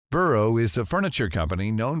Burrow is a furniture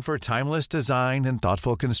company known for timeless design and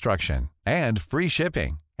thoughtful construction, and free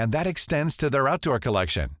shipping, and that extends to their outdoor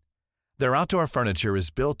collection. Their outdoor furniture is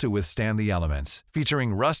built to withstand the elements,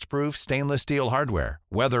 featuring rust-proof stainless steel hardware,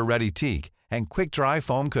 weather-ready teak, and quick-dry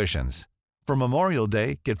foam cushions. For Memorial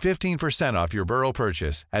Day, get 15% off your Burrow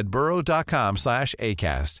purchase at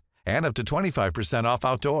burrow.com/acast, and up to 25% off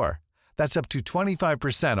outdoor. That's up to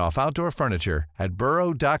 25% off outdoor furniture at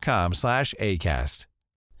burrow.com/acast.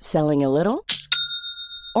 Selling a little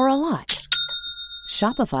or a lot?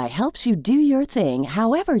 Shopify helps you do your thing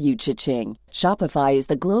however you cha-ching. Shopify is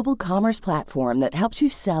the global commerce platform that helps you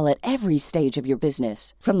sell at every stage of your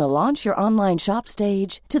business. From the launch your online shop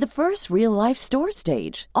stage to the first real-life store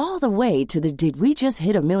stage, all the way to the did we just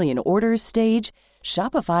hit a million orders stage.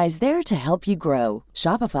 Shopify is there to help you grow.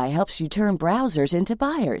 Shopify helps you turn browsers into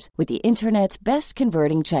buyers with the internet's best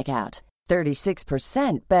converting checkout.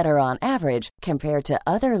 36% better on average compared to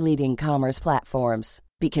other leading commerce platforms.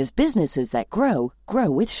 Because businesses that grow,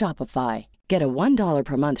 grow with Shopify. Get a $1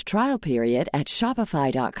 per month trial period at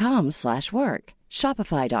shopify.com/work.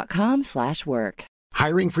 Shopify.com/work.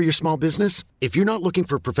 Hiring for your small business? If you're not looking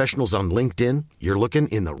for professionals on LinkedIn, you're looking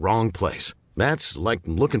in the wrong place. That's like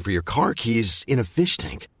looking for your car keys in a fish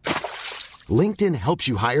tank. LinkedIn helps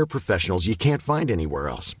you hire professionals you can't find anywhere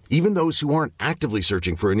else, even those who aren't actively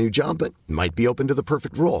searching for a new job but might be open to the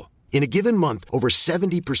perfect role. In a given month, over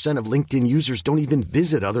 70% of LinkedIn users don't even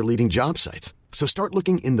visit other leading job sites. So start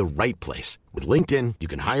looking in the right place. With LinkedIn, you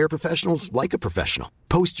can hire professionals like a professional.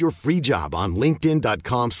 Post your free job on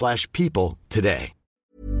linkedin.com/people today.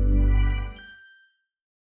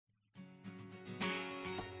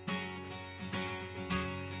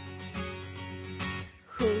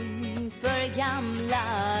 Sjung för gamla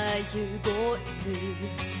Djurgård nu.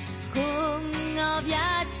 Sjung av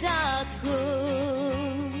hjärtat,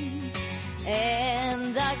 sjung.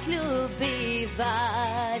 Enda klubb i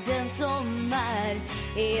världen som är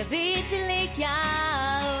evigt lika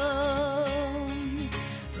ung.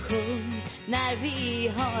 Sjung när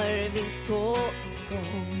vi har vinst på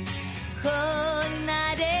gång. Sjung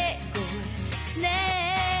när det går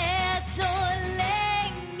snett. Så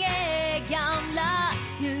länge gamla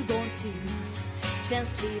Djurgården finns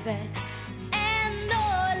känns livet ändå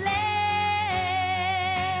lätt.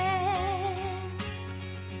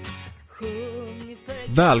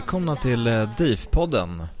 Välkomna till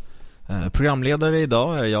DIF-podden. Programledare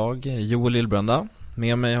idag är jag, Joel Lillbrända.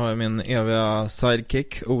 Med mig har jag min eviga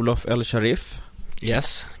sidekick, Olof El Sharif.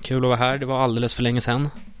 Yes, kul att vara här. Det var alldeles för länge sedan.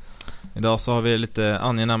 Idag så har vi lite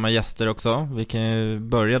angenäma gäster också. Vi kan ju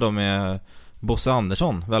börja då med Bosse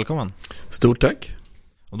Andersson. Välkommen. Stort tack.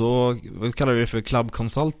 Och då kallar vi det för Club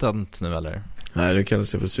Consultant nu, eller? Nej, det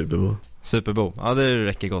kallas för Superbo. Superbo, ja det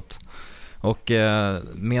räcker gott. Och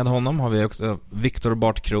med honom har vi också Viktor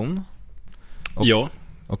Bartkron. Ja.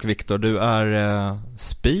 Och Viktor, du är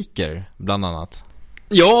speaker bland annat.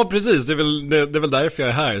 Ja, precis. Det är väl därför jag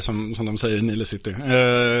är här, som de säger i Nile City.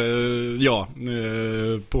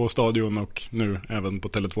 På Stadion och nu även på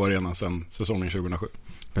Tele2 Arena sedan säsongen 2007.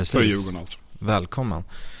 Precis. För Djurgården alltså. Välkommen.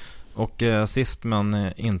 Och sist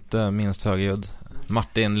men inte minst högljudd,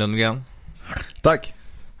 Martin Lundgren. Tack.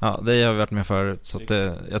 Ja, det har vi varit med för, så att,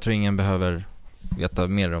 jag tror ingen behöver veta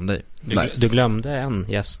mer om dig. Du glömde en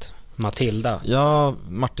gäst, Matilda. Ja,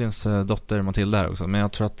 Martins dotter Matilda här också. Men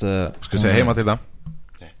jag tror att ska du säga hej Matilda?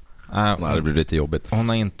 Nej, det blir lite jobbigt. Hon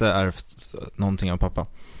har inte ärvt någonting av pappa.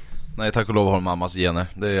 Nej, tack och lov har hon mammas gener.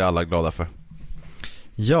 Det är alla glada för.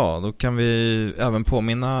 Ja, då kan vi även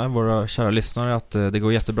påminna våra kära lyssnare att det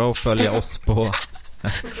går jättebra att följa oss på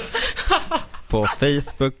på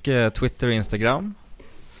Facebook, Twitter och Instagram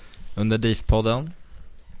under DIF-podden.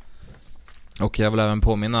 Och jag vill även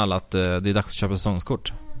påminna alla att det är dags att köpa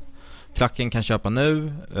säsongskort. Klacken kan köpa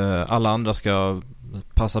nu. Alla andra ska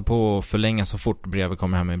passa på att förlänga så fort brevet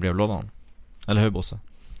kommer hem i brevlådan. Eller hur, Bosse?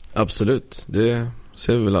 Absolut, det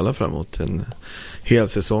ser vi väl alla fram emot. En hel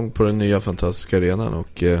säsong på den nya fantastiska arenan. Och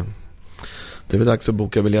det är väl dags att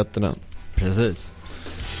boka biljetterna. Precis.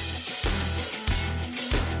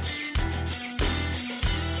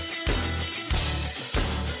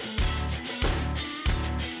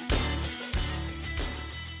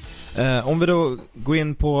 Om vi då går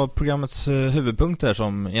in på programmets huvudpunkter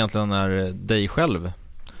som egentligen är dig själv.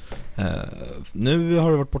 Nu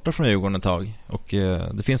har du varit borta från Djurgården ett tag och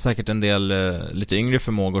det finns säkert en del lite yngre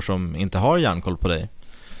förmågor som inte har järnkoll på dig.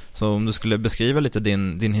 Så om du skulle beskriva lite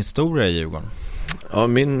din historia i Djurgården. Ja,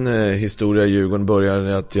 min historia i Djurgården började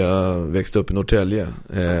med att jag växte upp i Norrtälje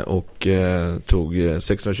och tog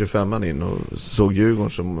 625an in och såg Djurgården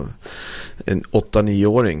som en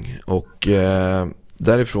 8-9-åring och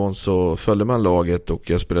därifrån så följde man laget och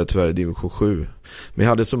jag spelade tyvärr i division 7. Men jag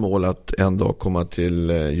hade som mål att en dag komma till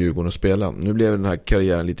Djurgården och spela. Nu blev den här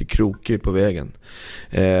karriären lite krokig på vägen.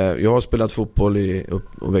 Jag har spelat fotboll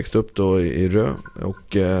och växt upp då i Rö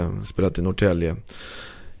och spelat i Norrtälje.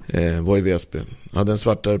 Var i Väsby. Hade en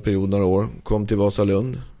svartare period några år. Kom till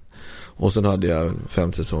Vasalund. Och sen hade jag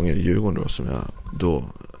 5 säsonger i Djurgården då, som jag då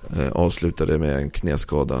avslutade med en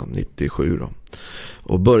knäskada 97 då.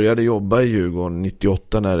 Och började jobba i Djurgården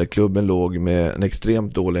 98 när klubben låg med en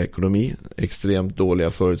extremt dålig ekonomi, extremt dåliga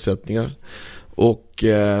förutsättningar. Och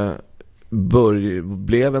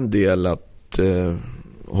blev en del att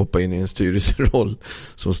hoppa in i en styrelseroll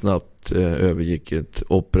som snabbt övergick ett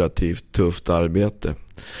operativt tufft arbete.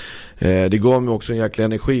 Det gav mig också en jäkla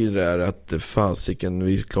energi där att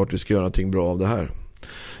fasiken, klart vi ska göra någonting bra av det här.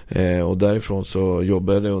 Och därifrån så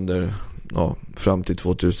jobbade jag under fram till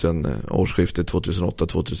årsskiftet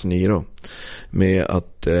 2008-2009 då, med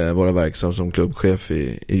att vara verksam som klubbchef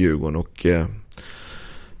i Djurgården. Och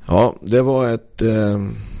det var ett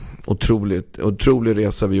otrolig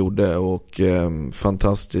resa vi gjorde och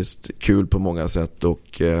fantastiskt kul på många sätt och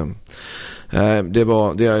det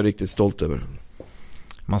är jag riktigt stolt över.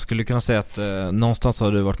 Man skulle kunna säga att någonstans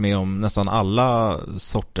har du varit med om nästan alla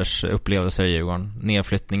sorters upplevelser i Djurgården.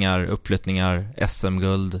 Nedflyttningar, uppflyttningar,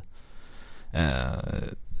 SM-guld.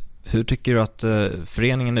 Hur tycker du att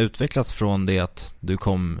föreningen utvecklats från det att du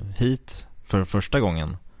kom hit för första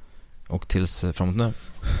gången och tills framåt nu?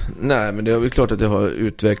 Nej, men det är väl klart att det har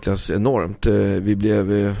utvecklats enormt.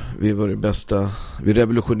 Vi var det bästa. Vi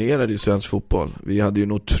revolutionerade i svensk fotboll. Vi hade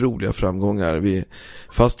ju otroliga framgångar.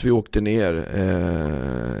 Fast vi åkte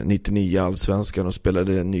ner 99 allsvenskan och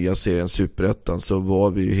spelade den nya serien Superettan, så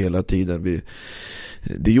var vi ju hela tiden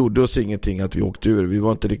det gjorde oss ingenting att vi åkte ur. Vi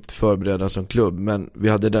var inte riktigt förberedda som klubb, men vi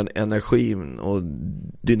hade den energin och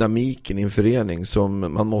dynamiken i en förening som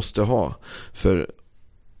man måste ha. För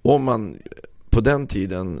om man på den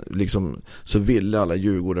tiden liksom, så ville alla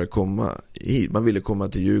djurgårdare komma hit. Man ville komma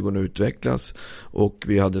till Djurgården och utvecklas, och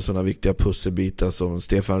vi hade sådana viktiga pusselbitar som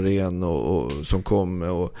Stefan Rehn och som kom,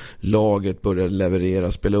 och laget började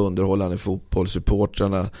leverera, spela underhållande fotboll,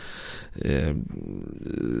 supportrarna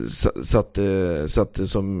satte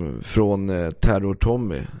som från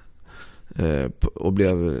Terror-Tommy och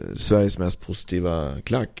blev Sveriges mest positiva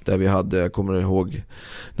klack. Där vi hade, jag kommer ihåg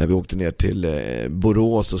när vi åkte ner till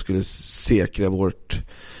Borås och skulle säkra vårt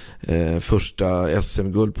första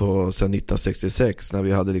SM-guld sedan 1966, när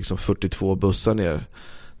vi hade liksom 42 bussar ner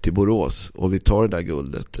till Borås och vi tar det där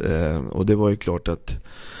guldet. Och det var ju klart att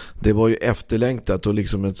det var ju efterlängtat och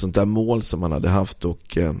liksom ett sånt där mål som man hade haft,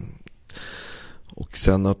 och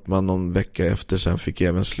sen att man någon vecka efter sen fick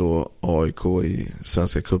även slå AIK i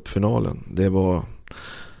Svenska cupfinalen. Det var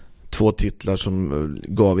 2 titlar som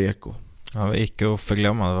gav eko. Ja, icke att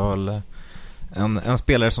förglömma. Det var väl en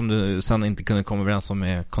spelare som du sen inte kunde komma överens om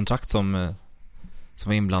med kontrakt som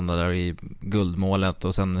var inblandad där i guldmålet,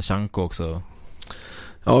 och sen Chanko också.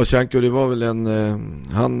 Ja, Chanko, det var väl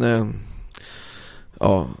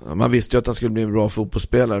man visste ju att han skulle bli en bra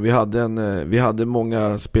fotbollsspelare. Vi hade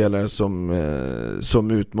många spelare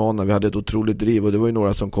som utmanade. Vi hade ett otroligt driv, och det var ju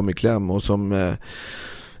några som kom i kläm och som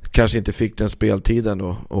kanske inte fick den speltiden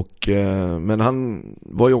då. Men han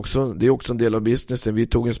var ju också, det är också en del av businessen. Vi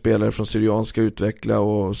tog en spelare från Syrianska utveckla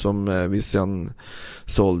och som vi sen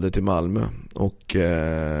sålde till Malmö. Och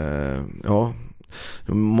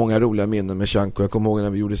många roliga minnen med Chanko. Jag kommer ihåg när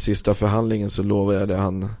vi gjorde sista förhandlingen, så lovade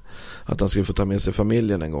han att han skulle få ta med sig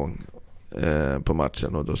familjen en gång på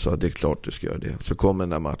matchen, och då sa det är klart du ska göra det. Så kom den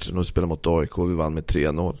där matchen och spelade mot AIK och vi vann med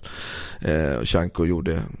 3-0. Och Chanko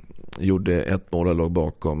gjorde ett mål och låg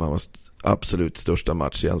bakom. Han var absolut största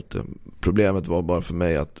matchhjälte. Problemet var bara för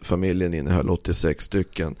mig att familjen innehöll 86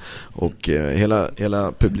 stycken, och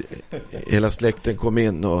hela släkten kom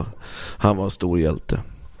in, och han var en stor hjälte.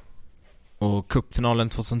 Och cupfinalen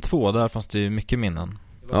 2002, där fanns det ju mycket minnen.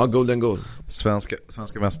 Ja, golden goal. Svenska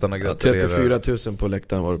mästarna gratulerar. 34 000 på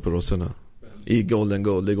läktaren var det på Rosorna. I golden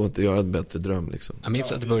goal, det går inte att göra en bättre dröm liksom. Jag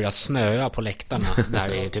minns att det började snöa på läktarna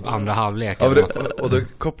där i typ andra halvlek. Ja, och då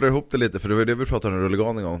kopplar ihop det lite, för det var det vi pratade om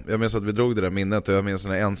Rulligan en gång. Jag minns att vi drog det där minnet, och jag minns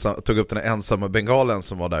när jag tog upp den här ensamma bengalen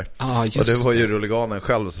som var där. Och det var ju Rulliganen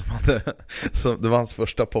själv som det var hans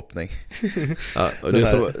första poppning. Ja, och det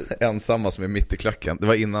så ensamma som är mitt i klacken. Det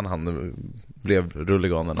var innan han blev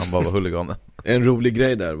Rulliganen, han bara var huliganen. En rolig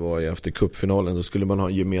grej där var ju efter cupfinalen, då skulle man ha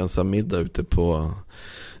en gemensam middag ute på.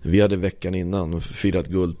 Vi hade veckan innan firat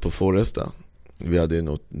guld på Forresta. Vi hade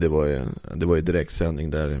ju det var ju direktsändning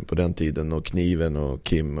där på den tiden, och Kniven och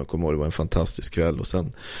Kim, och kommer ihåg, det var en fantastisk kväll. Och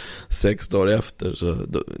sen 6 dagar efter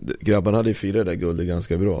grabbarna hade ju firat det där guldet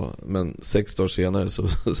ganska bra, men 6 dagar senare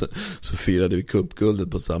så firade vi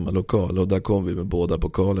cupguldet på samma lokal, och där kom vi med båda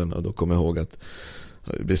pokalerna. Och då kom jag ihåg att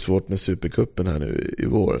det blir svårt med Supercupen här nu i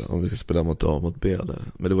vår om vi ska spela mot A mot B där.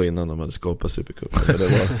 Men det var innan de hade skapat Supercupen. Men det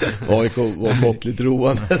var AIK var måttligt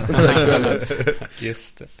roande den här kvällen.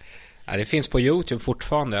 Just det. Ja, det finns på YouTube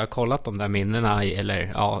fortfarande. Jag har kollat de där minnena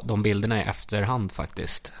eller de bilderna i efterhand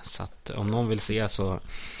faktiskt. Så att om någon vill se så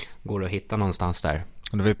går det att hitta någonstans där.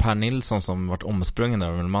 Och det var ju Per Nilsson som varit omsprungen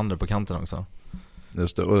där med de andra på kanten också.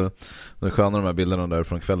 Just det. Och det sköna de här bilderna där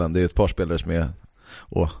från kvällen, det är ett par spelare som är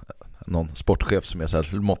någon sportchef som är så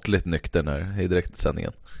här måttligt nykter i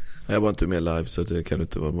direktsändningen. Jag var inte med live, så det kan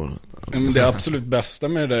inte vara bara. Men det absolut bästa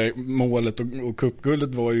med det där målet och cupguldet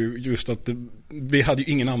var ju just att vi hade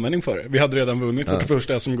ju ingen användning för det. Vi hade redan vunnit vårt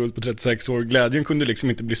första SM-guld på 36 år. Glädjen kunde liksom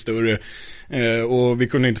inte bli större, och vi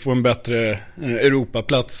kunde inte få en bättre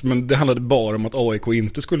Europaplats, men det handlade bara om att AIK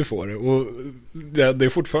inte skulle få det. Och det är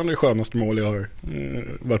fortfarande det skönaste mål jag har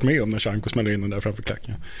varit med om, när Chanko smäller in den där framför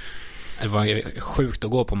klacken. Det var ju sjukt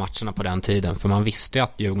att gå på matcherna på den tiden, för man visste ju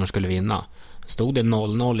att Djurgården skulle vinna. Stod det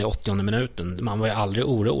 0-0 i 80:e minuten, man var ju aldrig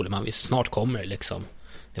orolig, man visste snart kommer det liksom.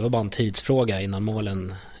 Det var bara en tidsfråga innan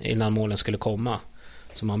målen skulle komma.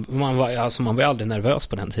 Så man var ju aldrig nervös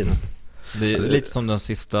på den tiden. Det är lite som den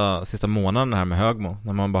sista månaden här med Högmo,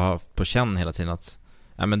 när man bara har på känn hela tiden att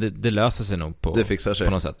men det löser sig nog det fixar sig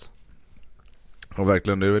på något sätt. Och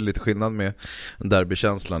verkligen, det är väl lite skillnad med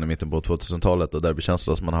derbykänslan i mitten på 2000-talet och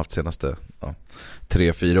derbykänslan som man har haft senaste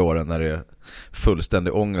 3-4 åren, när det är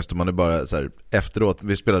fullständig ångest och man är bara så här, efteråt,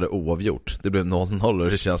 vi spelade oavgjort, det blev 0-0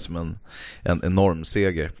 och det känns som en enorm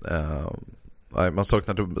seger. Man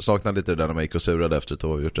saknar lite det där när man gick och surade efter ett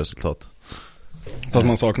oavgjort resultat. Fast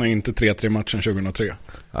man saknar inte 3-3 matchen 2003.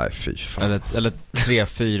 Nej, fy fan. Eller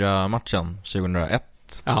 3-4 matchen 2001.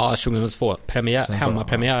 Ja, 2002.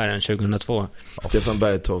 Hemmapremiären 2002. Stefan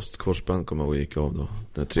Bergtoft korsband kommer och gick av då.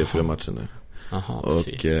 Den 3-4 matchen där. Aha, och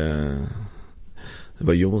det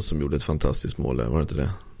var Jon som gjorde ett fantastiskt mål där, var det inte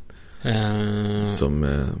det?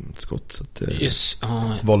 Som skott. Så att, just,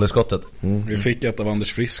 volleyskottet. Vi fick ett av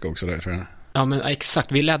Anders Frisk också där, tror jag. Ja, men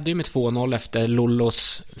exakt. Vi ledde ju med 2-0 efter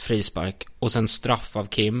Lollos frispark och sen straff av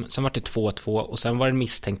Kim. Sen var det 2-2 och sen var det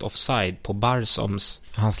misstänkt offside på Barsoms.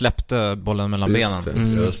 Han släppte bollen mellan benen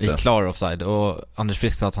i klar offside, och Anders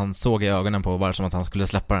Frisk sa att han såg i ögonen på Barsom att han skulle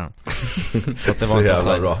släppa den. Så att det var inte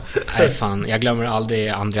offside. Bra. Nej fan, jag glömmer aldrig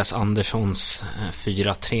Andreas Anderssons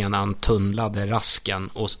 4-3 när han tunnlade rasken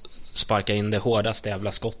och sparka in det hårdaste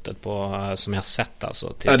jävla skottet på, som jag sett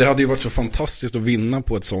alltså. Det hade ju varit så fantastiskt att vinna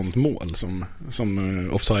på ett sånt mål som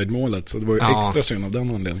offside-målet, så det var ju extra synd av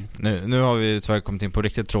den anledningen. Nu har vi tyvärr kommit in på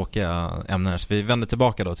riktigt tråkiga ämnen, så vi vänder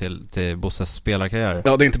tillbaka då till Bosses spelarkarriär.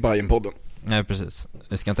 Ja, det är inte bara Bayern-podden. Nej, precis.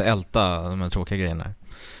 Vi ska inte älta de här tråkiga grejerna.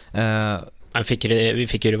 Vi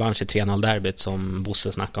fick ju revansch i 3-0-derbyt som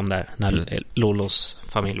Bosse snackade om där, när Lolos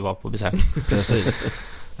familj var på besök. Precis.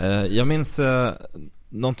 Jag minns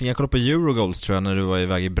någonting, jag kollade på Eurogoals tror jag, när du var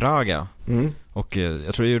iväg i Braga. Och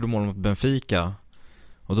jag tror du gjorde mål mot Benfica.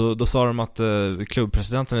 Och då sa de att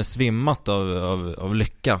klubbpresidenten är svimmat av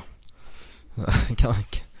lycka.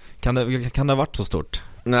 Kan det ha varit så stort?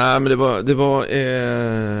 Nej, men det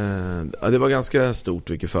var ganska stort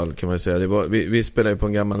i vilket fall, kan man säga. Vi spelade ju på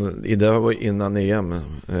en gammal, det var innan EM.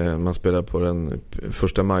 Man spelade på den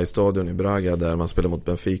första majstadion i Braga, där man spelade mot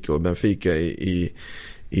Benfica. Och Benfica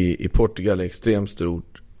i Portugal är extremt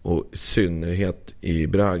stort, och i synnerhet i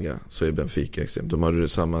Braga så är Benfica extremt. De har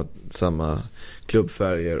samma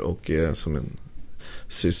klubbfärger och som en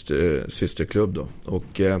systerklubb då.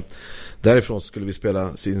 Och därifrån skulle vi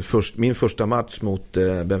spela min första match mot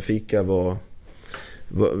Benfica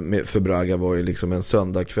för Braga var ju liksom en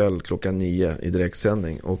söndagkväll 9:00 i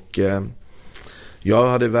direktsändning. Och jag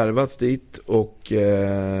hade värvats dit, och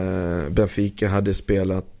Benfica hade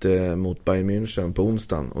spelat mot Bayern München på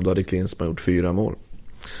onsdagen, och då hade Klinsmann gjort 4 mål.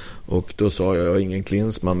 Och då sa jag är ingen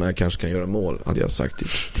Klinsmann, men jag kanske kan göra mål, hade jag sagt i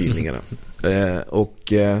tidningarna.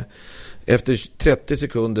 Och efter 30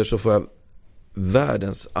 sekunder så får jag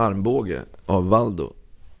världens armbåge av Valdo,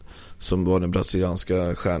 som var den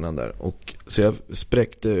brasilianska stjärnan där. Och så jag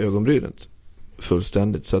spräckte ögonbrynet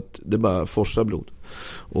fullständigt, så att det bara forsade blod.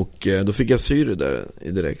 Och då fick jag syre där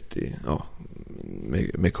direkt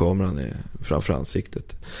med kameran framför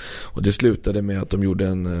ansiktet. Och det slutade med att de gjorde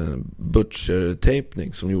en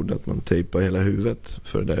butcher-tapning som gjorde att man tejpade hela huvudet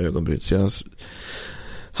för det där ögonbrynet. Så jag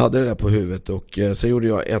hade det där på huvudet, och sen gjorde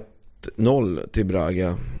jag 1-0 till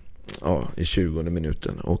Braga i 20:e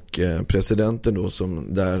minuten. Och presidenten då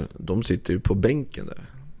de sitter ju på bänken där.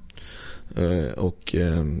 Och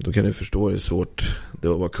då kan du förstå hur svårt det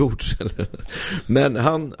var att vara coach. Men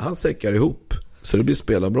han säckar ihop. Så det blir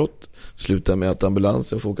spelarbrott. Slutar med att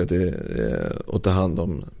ambulansen får åka till och ta hand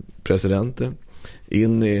om presidenten.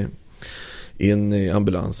 In i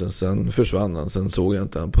ambulansen. Sen försvann han. Sen såg jag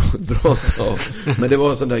inte han på ett bra tag. Men det var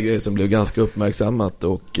en sån där grej som blev ganska uppmärksammat.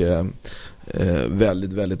 Och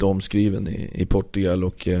väldigt, väldigt omskriven i Portugal.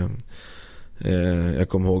 Och jag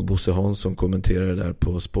kommer ihåg Bosse Hansson kommenterade där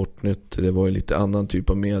på Sportnytt. Det var ju lite annan typ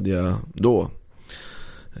av media då.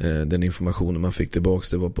 Den informationen man fick tillbaks,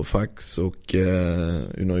 det var på fax och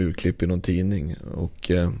någon urklipp i någon tidning.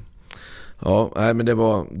 Och men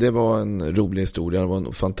det var en rolig historia. Det var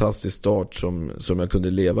en fantastisk start som jag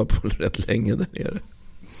kunde leva på rätt länge där nere.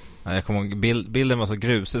 Jag kommer ihåg, bilden var så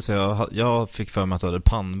grusig så jag fick för mig att det var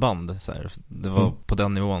pannband så här. Det var på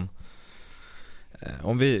den nivån.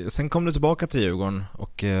 Sen kom du tillbaka till Djurgården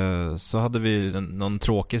och så hade vi någon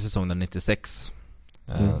tråkig säsong där 96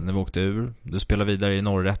 när vi åkte ur. Du spelade vidare i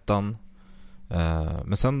Norrättan,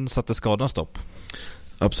 men sen satte skadan stopp.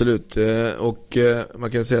 Absolut, och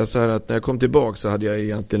man kan säga så här att när jag kom tillbaka så hade jag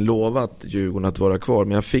egentligen lovat Djurgården att vara kvar,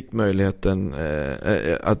 men jag fick möjligheten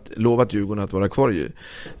lovat Djurgården att vara kvar,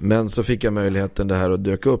 men så fick jag möjligheten det här att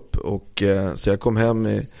dök upp och så jag kom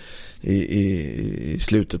hem i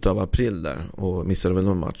slutet av april där och missade väl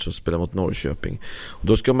någon match och spelade mot Norrköping. Och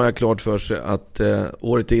då ska man ha klart för sig att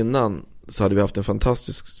året innan så hade vi haft en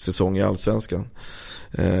fantastisk säsong i Allsvenskan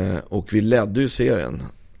och vi ledde ju serien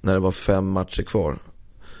när det var 5 matcher kvar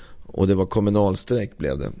och det var kommunalstrejk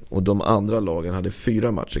blev det, och de andra lagen hade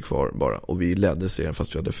 4 matcher kvar bara och vi ledde serien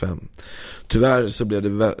fast vi hade 5. Tyvärr så blev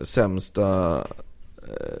det sämsta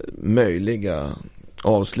möjliga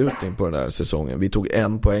avslutning på den här säsongen. Vi tog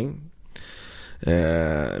 1 poäng.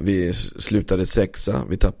 Vi slutade 6:a.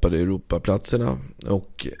 Vi tappade Europaplatserna.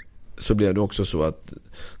 Och så blev det också så att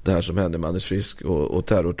det här som hände med Anders Frisk och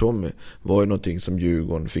Terror-Tommy var ju någonting som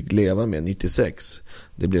Djurgården fick leva med 96.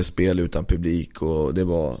 Det blev spel utan publik och det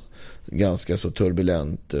var ganska så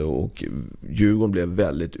turbulent och Djurgården blev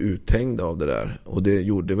väldigt uthängda av det där. Och det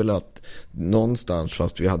gjorde väl att någonstans,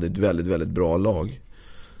 fast vi hade ett väldigt, väldigt bra lag,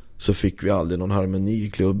 så fick vi aldrig någon harmoni i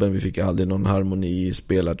klubben. Vi fick aldrig någon harmoni i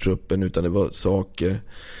spelartruppen, utan det var saker.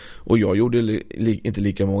 Och jag gjorde inte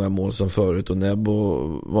lika många mål som förut och Nebbo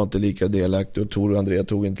var inte lika delaktig och Tor och Andrea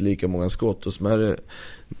tog inte lika många skott och smärre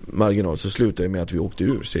marginal, så slutade det med att vi åkte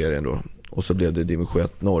ur serien då. Och så blev det division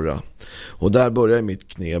 1 norra. Och där började mitt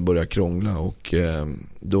knä börja krångla och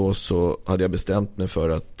då så hade jag bestämt mig för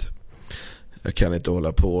att jag kan inte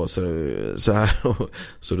hålla på så här.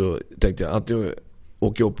 Så då tänkte jag att jag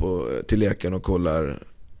åker upp till läkaren och kollar,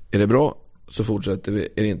 är det bra så fortsätter vi,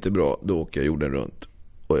 är det inte bra då åker jag jorden runt.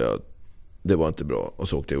 Och det var inte bra och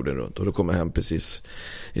så åkte jag jorden runt. Och då kom jag hem precis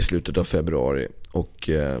i slutet av februari och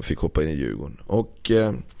fick hoppa in i Djurgården. Och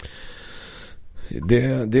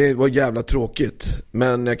det var jävla tråkigt.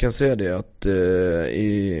 Men jag kan säga det att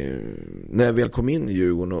när jag väl kom in i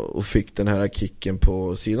Djurgården och fick den här kicken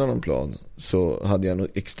på sidan om plan, så hade jag en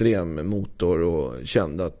extrem motor och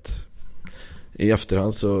kände att i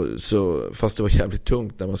efterhand så fast det var jävligt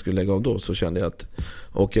tungt när man skulle lägga av då, så kände jag att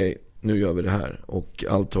okej, nu gör vi det här och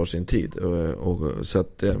allt tar sin tid och så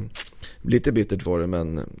att lite bittert var det,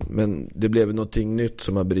 men det blev någonting nytt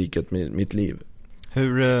som har berikat mitt liv.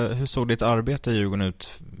 Hur såg ditt arbete i Djurgården ut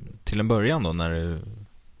till en början då, när du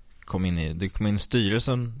kom in i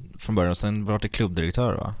styrelsen från början och sen var du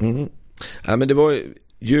klubbdirektör, va? Ja, men det var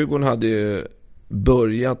Djurgården hade ju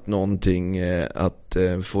börjat någonting att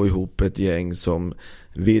få ihop ett gäng som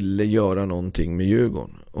ville göra någonting med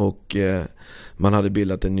Djurgården, och man hade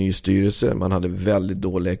bildat en ny styrelse, man hade väldigt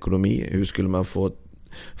dålig ekonomi. Hur skulle man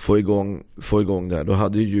få igång det här? Då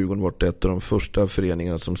hade ju Djurgården varit ett av de första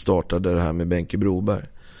föreningarna som startade det här med Benke Broberg,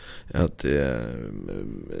 att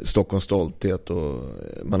Stockholms stolthet, och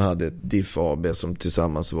man hade ett DIF AB som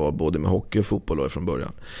tillsammans var både med hockey och fotboll från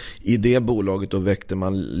början. I det bolaget då väckte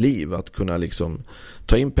man liv att kunna liksom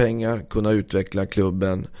ta in pengar, kunna utveckla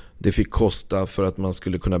klubben. Det fick kosta för att man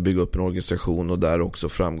skulle kunna bygga upp en organisation och där också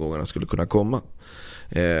framgångarna skulle kunna komma.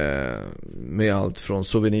 Med allt från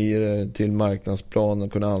souvenirer till marknadsplan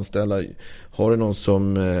och kunna anställa. Har du någon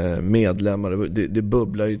som medlemmar, det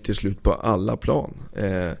bubblar ju till slut på alla plan.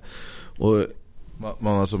 Och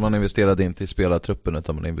man investerade inte i spelartruppen,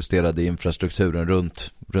 utan man investerade i infrastrukturen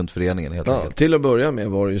runt föreningen helt enkelt. Till att börja med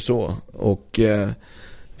var det ju så. Och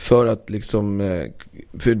för att liksom,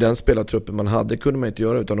 för den spelartruppen man hade kunde man inte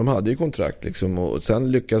göra, utan de hade ju kontrakt liksom, och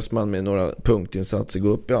sen lyckas man med några punktinsatser gå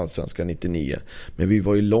upp i Allsvenskan 99, men vi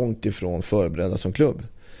var ju långt ifrån förberedda som klubb.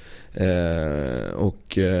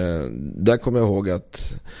 Där kommer jag ihåg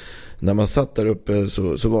att när man satt där uppe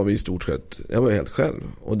så var vi i stort sett, jag var helt själv.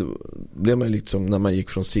 Och då blev man liksom, när man gick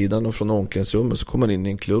från sidan och från omklädningsrummet, så kom man in i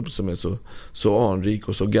en klubb som är så anrik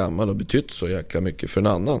och så gammal och betytt så jäkla mycket för en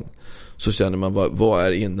annan. Så känner man, vad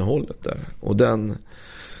är innehållet där? Och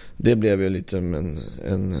det blev ju lite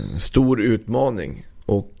en stor utmaning.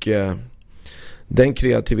 Och den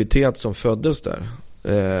kreativitet som föddes där,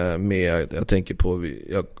 jag tänker på,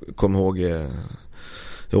 jag kommer ihåg,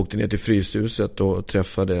 jag åkte ner till Fryshuset och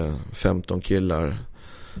träffade 15 killar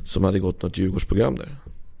som hade gått något Djurgårdsprogram där.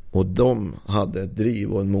 Och de hade ett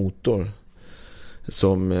driv och en motor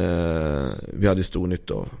som vi hade stor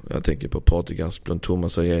nytta av. Jag tänker på Patrik Asplund,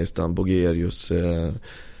 Thomas Ajestam, Bogerius,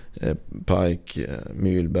 Pike,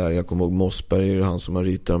 Mylberg. Jag kommer ihåg Mossberg, han som har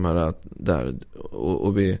ritat de här där.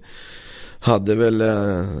 Och vi hade väl,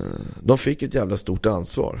 de fick ett jävla stort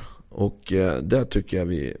ansvar. Och där tycker jag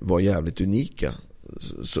vi var jävligt unika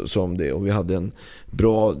som det. Och vi hade en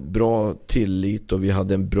bra tillit och vi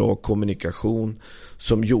hade en bra kommunikation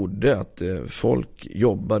som gjorde att folk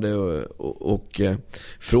jobbade och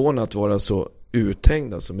från att vara så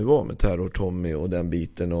uthängda som vi var med Terror Tommy och den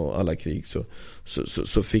biten och alla krig,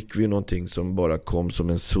 så fick vi någonting som bara kom som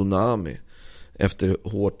en tsunami. Efter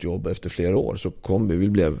hårt jobb, efter flera år, så kom vi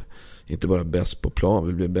blev inte bara bäst på plan,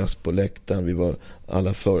 vi blev bäst på läktaren.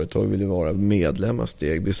 Alla företag ville vara medlemmar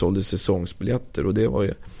steg. Vi sålde säsongsbiljetter, och det var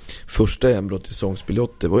ju första embrot till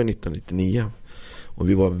säsongsbiljett, det var ju 1999. Och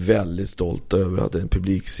vi var väldigt stolta över att en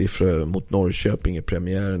publiksiffra mot Norrköping i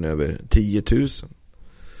premiären över 10 000.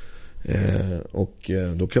 Och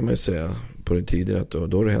då kan man ju säga på den tiden att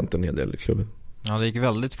då har det hänt en hel del i klubben. Ja, det gick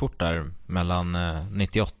väldigt fort där mellan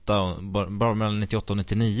 98 och bara mellan 98 och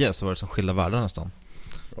 99 så var det som skilda världar nästan.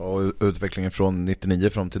 Ja, och utvecklingen från 99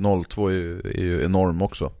 fram till 02 är ju enorm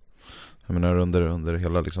också. Jag menar, under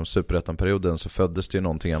hela liksom superettan-perioden så föddes det ju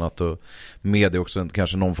någonting annat, och med det också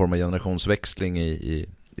kanske någon form av generationsväxling i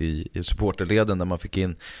supporterleden där man fick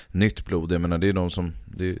in nytt blod. Jag menar, det är de som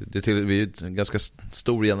vi är en ganska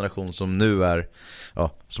stor generation som nu är,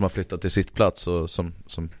 ja, som har flyttat till sitt plats och som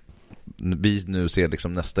vi nu ser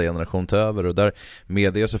liksom nästa generation ta över, och där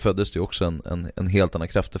med det så föddes det också en helt annan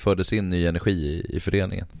kraft. Det fördes in ny energi i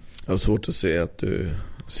föreningen. Jag har svårt att se att du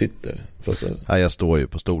sitter. Ja, jag står ju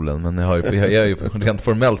på stolen, men jag är ju rent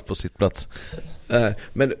formellt på sitt plats.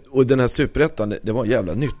 Men, och den här superettan, det var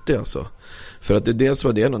jävla nyttigt alltså. För att dels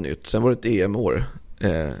var det något nytt. Sen var det ett EM-år.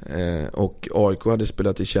 Och AIK hade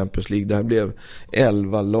spelat i Champions League. Det här blev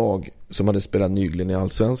 11 lag som hade spelat nyligen i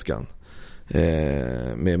Allsvenskan.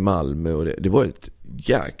 Med Malmö, och det var ett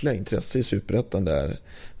jäkla intresse i superettan där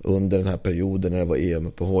under den här perioden när det var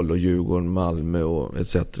EM-uppehåll, och Djurgården, Malmö och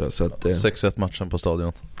etc. Så att 6-1 matchen på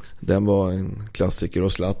stadion. Den var en klassiker,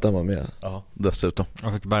 och Zlatan var med. Ja, dessutom.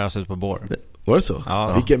 Jag fick bäras ut på bår. Var det så?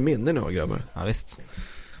 Ja. Vilken minne ni har, grabbar. Ja, visst.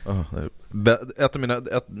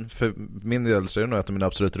 För min del så är det nog ett av mina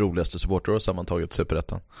absolut roligaste supportrar sammantaget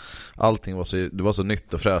superettan. Allting var så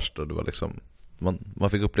nytt och fräscht, och det var liksom man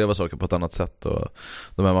fick uppleva saker på ett annat sätt. Och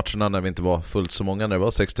de här matcherna när vi inte var fullt så många, när det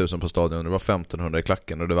var 6 000 på stadion, det var 1500 i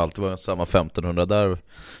klacken, och det var alltid samma 1500 där,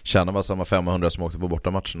 tjänar var samma 500 som åkte på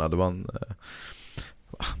bortamatcherna. Det var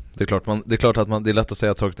det är klart att det är lätt att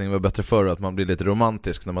säga att saker och ting var bättre förr, att man blir lite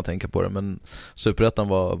romantisk när man tänker på det, men superettan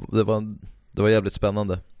det var jävligt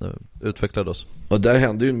spännande. Det utvecklade oss. Och där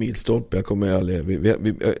hände ju en milstolpe. Jag kommer aldrig.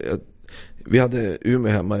 Vi hade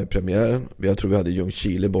Umeå hemma i premiären. Jag tror vi hade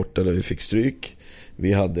Ljungskile borta där vi fick stryk.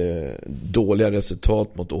 Vi hade dåliga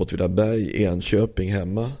resultat mot Åtvidaberg, Enköping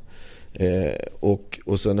hemma.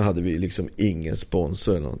 Och sen hade vi liksom ingen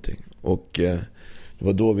sponsor eller någonting. Och det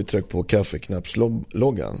var då vi tryckte på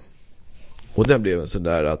kaffeknappsloggan. Och den blev en sån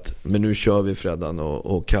där att, men nu kör vi Freddan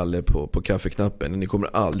och Kalle på kaffeknappen. Ni kommer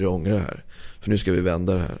aldrig ångra det här. För nu ska vi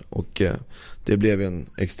vända det här. Och det blev en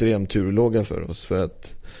extrem turlåga för oss. För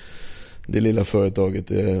att det lilla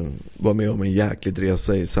företaget var med om en jäkligt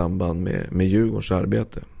resa i samband med Djurgårdens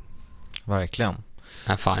arbete. Verkligen.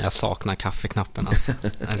 Nej, fan, jag saknar kaffeknappen alltså.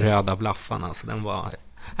 Den röda blaffan alltså,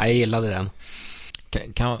 jag gillade den.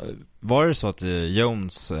 Var det så att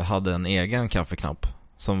Jones hade en egen kaffeknapp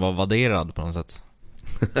som var vadderad på något sätt?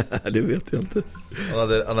 Det vet jag inte.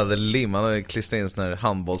 Han hade lim, han hade klistrat in sån här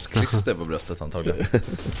handbollsklister på bröstet antagligen.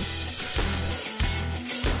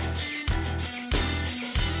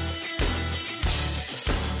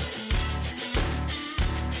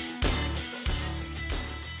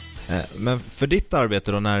 Men för ditt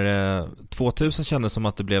arbete då, när 2000 kändes som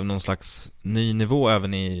att det blev någon slags ny nivå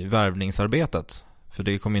även i värvningsarbetet, för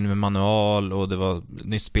det kom in med manual och det var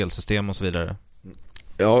nytt spelsystem och så vidare.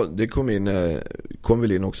 Ja, det kom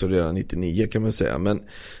väl in också redan 99 kan man säga. Men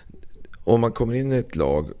om man kommer in i ett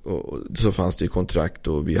lag och så fanns det ju kontrakt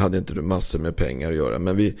och vi hade inte massor med pengar att göra,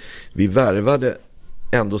 men vi värvade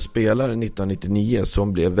ändå spelare 1999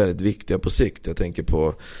 som blev väldigt viktiga på sikt. Jag tänker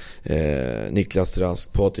på Niklas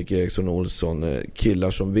Rask, Patrik Eriksson Olsson,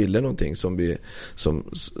 killar som ville någonting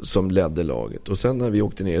som ledde laget. Och sen när vi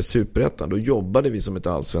åkte ner i Superettan, då jobbade vi som ett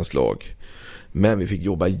allsvenskt lag. Men vi fick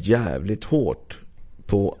jobba jävligt hårt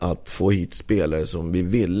på att få hit spelare som vi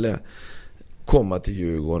ville komma till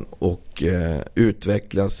Djurgården och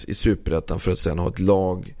utvecklas i Superettan för att sen ha ett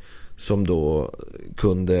lag som då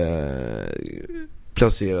kunde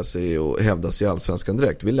placera sig och hävda sig i allsvenskan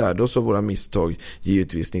direkt. Vi lärde oss av våra misstag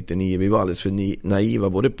givetvis 99. Vi var alldeles för naiva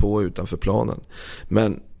både på och utanför planen.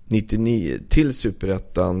 Men 99 till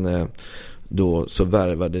Superettan då så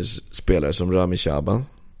värvades spelare som Rami Shaban.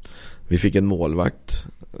 Vi fick en målvakt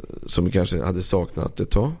som vi kanske hade saknat ett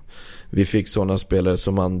tag. Vi fick sådana spelare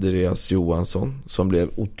som Andreas Johansson som blev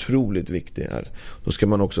otroligt viktig här. Då ska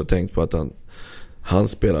man också tänka på att han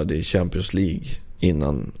spelade i Champions League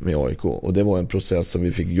innan med AIK, och det var en process som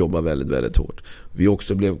vi fick jobba väldigt, väldigt hårt.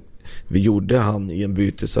 Vi gjorde han i en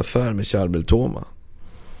bytesaffär med Charbel Toma,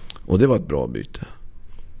 och det var ett bra byte.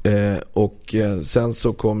 Sen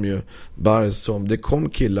så kom ju det kom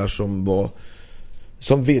killar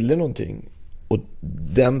som ville någonting, och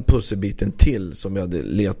den pusselbiten till som jag hade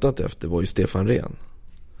letat efter var ju Stefan Rehn.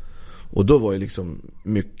 Och då var ju liksom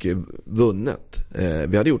mycket vunnet.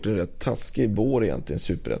 Vi hade gjort en rätt taskig vår egentligen,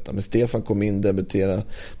 Superettan. Men Stefan kom in, debuterade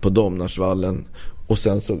på Domnarsvallen. Och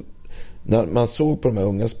sen så, när man såg på de här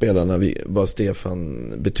unga spelarna vad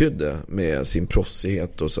Stefan betydde med sin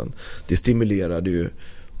proffsighet, och sen, det stimulerade ju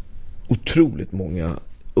otroligt många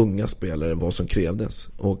unga spelare vad som krävdes.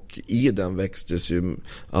 Och i den växtes ju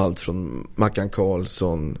allt från Mackan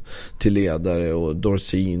Karlsson till ledare och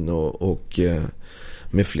Dorsin och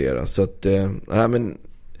med flera. Så att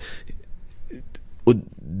och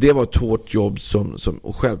det var ett hårt jobb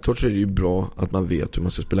och självklart så är det ju bra att man vet hur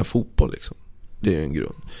man ska spela fotboll liksom. Det är en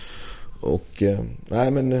grund. Och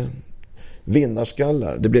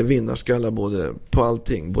vinnarskallar. Det blev vinnarskallar både på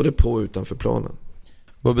allting, både på och utanför planen.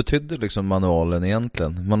 Vad betyder liksom manualen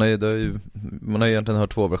egentligen? Man har ju egentligen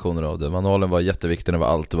hört två versioner av det. Manualen var jätteviktig, det var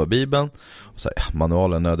allt, det var Bibeln. Och så,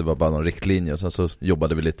 manualen, det var bara någon riktlinje. Och sen så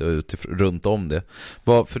jobbade vi lite runt om det.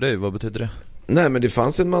 För dig, vad betyder det? Nej, men det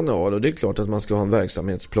fanns en manual, och det är klart att man ska ha en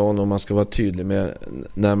verksamhetsplan och man ska vara tydlig med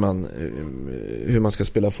hur man ska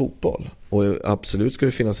spela fotboll. Och absolut ska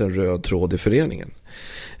det finnas en röd tråd i föreningen.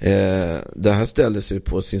 Det här ställde sig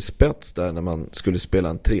på sin spets där när man skulle spela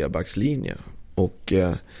en trebackslinje. Och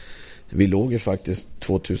vi låg ju faktiskt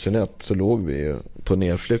 2001 så låg vi ju på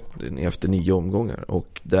nedflykt efter 9 omgångar,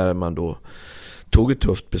 och där man då tog ett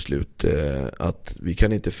tufft beslut att vi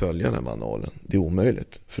kan inte följa den här manualen. Det är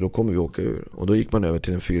omöjligt, för då kommer vi åka ur. Och då gick man över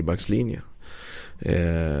till en 4-backslinje.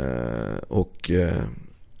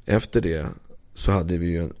 Efter det så hade vi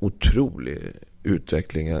ju en otrolig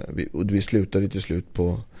utveckling. Vi slutade till slut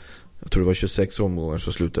på, jag tror det var 26 omgångar,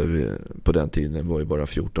 så slutade vi på den tiden, det var ju bara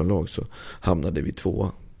 14 lag, så hamnade vi 2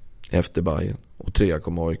 efter Bayern, och 3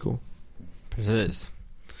 kom AIK. Precis.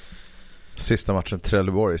 Sista matchen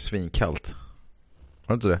Trelleborg, svinkallt.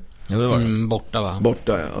 Var det inte det? Ja, det var det. Borta va?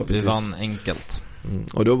 Borta, ja, precis. Vi vann enkelt.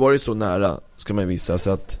 Och då var det så nära, ska man visa, så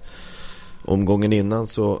att omgången innan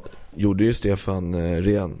så gjorde ju Stefan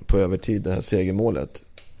Rehn på övertid det här segermålet.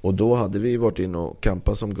 Och då hade vi varit in och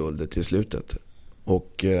kampat som guldet till slutet.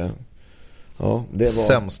 Och det var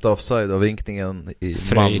sämsta offside av vinkningen i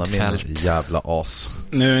mannaminnet. Jävla as.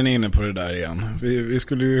 Nu är ni inne på det där igen. Vi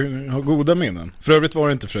skulle ju ha goda minnen. För övrigt var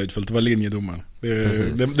det inte Fröjdfält, det var linjedomaren.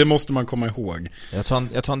 Det måste man komma ihåg. Jag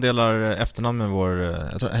tror han delar efternamn med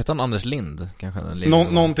hette han Anders Lind kanske?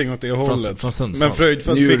 Någonting åt det hållet. Från Sundsvall. Men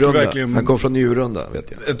Fröjdfält fick verkligen... Han kom från Njurunda,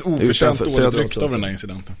 vet jag. Ett oförtjänt dåligt rykte av den här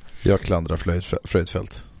incidenten. Jag klandrar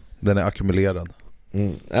Fröjdfält. Den är ackumulerad.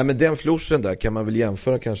 Nej, men den florsen där kan man väl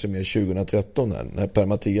jämföra kanske med 2013 när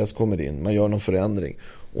Per-Mattias kommer in. Man gör någon förändring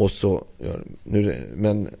och så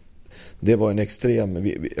men det var en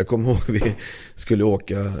extrem. Jag kommer ihåg vi skulle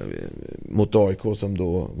åka mot AIK som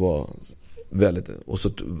då var väldigt, och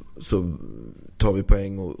så tar vi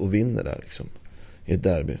poäng och vinner där liksom i ett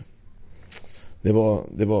derby. Det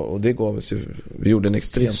var och det gav oss, vi gjorde en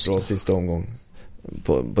extremt bra sista omgång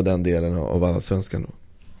på den delen av Allsvenskan då.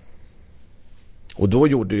 Och då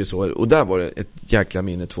gjorde det så, och där var det ett jäkla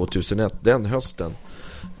minne 2001, den hösten.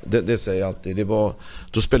 Det säger jag alltid.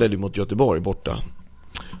 Då spelade vi mot Göteborg borta.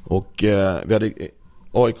 Och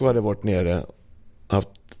AIK hade varit nere, haft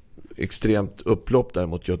extremt upplopp där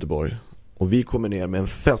mot Göteborg. Och vi kommer ner med en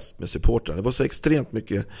fest med supportrar. Det var så extremt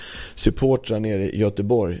mycket supportrar nere i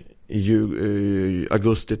Göteborg i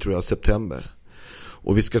augusti tror jag, september.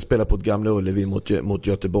 Och vi ska spela på ett Gamla Ullevi mot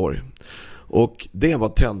Göteborg. Och det var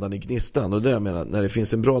tändan i gnistan. Och det jag menar, när det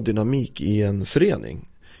finns en bra dynamik i en förening.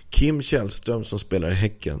 Kim Källström som spelar i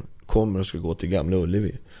Häcken kommer och ska gå till Gamla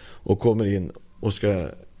Ullevi. Och kommer in och ska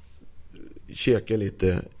käka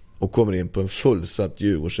lite och kommer in på en fullsatt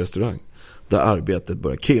Djurgårdsrestaurang. Där arbetet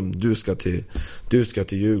börjar. Kim, du ska till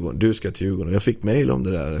Djurgården. Och jag fick mejl om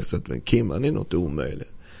det där. Så att, Kim, han är något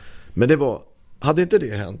omöjligt. Men det var, hade inte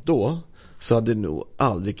det hänt då, så hade nog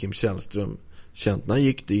aldrig Kim Källström känt. När han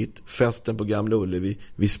gick dit, festen på Gamla Ullevi,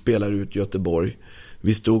 vi spelar ut Göteborg,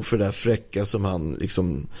 vi stod för det där fräcka som han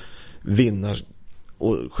liksom vinner.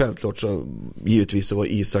 Och självklart så givetvis så var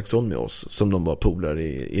Isaksson med oss som de var polare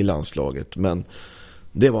i landslaget. Men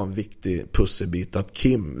det var en viktig pusselbit att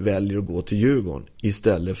Kim väljer att gå till Djurgården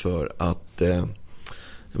istället för att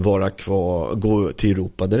vara kvar, gå till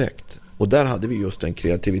Europa direkt. Och där hade vi just den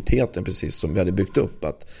kreativiteten precis som vi hade byggt upp,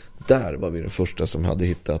 att där var vi den första som hade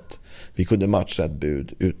hittat, vi kunde matcha ett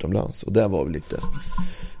bud utomlands. Och där var vi lite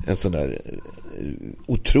en sån där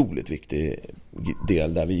otroligt viktig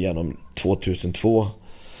del där vi genom 2002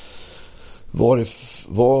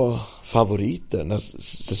 var favoriter när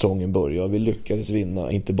säsongen började. Vi lyckades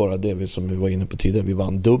vinna, inte bara det som vi var inne på tidigare, vi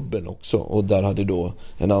vann dubbeln också. Och där hade då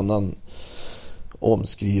en annan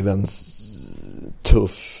omskriven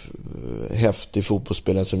tuff, häftig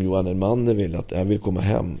fotbollsspelare som Johan Elmander vill att jag vill komma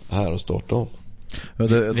hem här och starta om.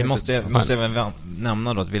 Vi måste även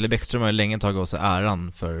nämna då att Wille Bäckström har länge tagit oss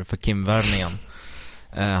äran för Kim-värvningen.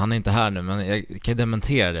 Han är inte här nu, men jag kan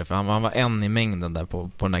dementera det, för han var en i mängden där på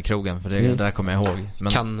den här krogen, för det där kommer jag ihåg.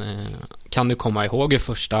 Men... Kan du komma ihåg hur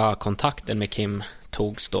första kontakten med Kim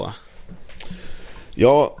togs då?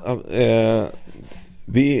 Ja,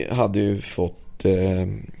 vi hade ju fått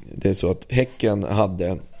det är så att Häcken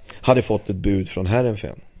hade fått ett bud från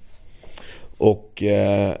Herrenfen och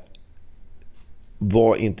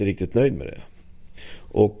var inte riktigt nöjd med det.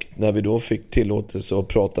 Och när vi då fick tillåtelse att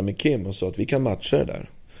prata med Kim och sa att vi kan matcha det där,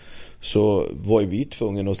 så var ju vi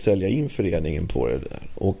tvungna att sälja in föreningen på det där.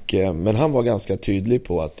 Och, men han var ganska tydlig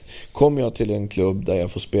på att kommer jag till en klubb där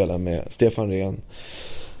jag får spela med Stefan Rehn,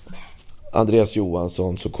 Andreas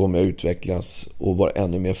Johansson, så kommer jag utvecklas och vara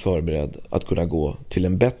ännu mer förberedd att kunna gå till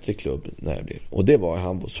en bättre klubb när jag blir. Och det var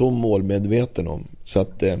han så målmedveten om. Så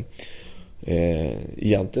att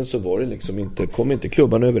egentligen så var det liksom kom inte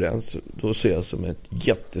klubban överens. Då ser jag som ett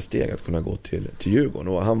jättesteg att kunna gå till Djurgården.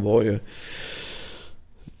 Och han var ju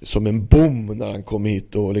som en bom när han kom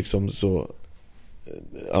hit och liksom så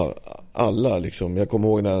alla liksom, jag kommer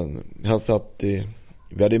ihåg när han satt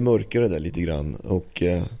vi hade mörkare där lite grann och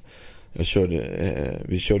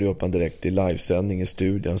vi körde upp han direkt i livesändning i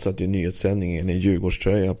studion. Han satt i nyhetssändningen i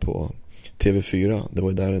Djurgårdströja på TV4. Det var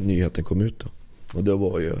ju där nyheten kom ut då. Och det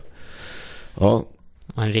var ju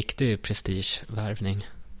en riktig prestigevärvning.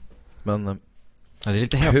 Men det är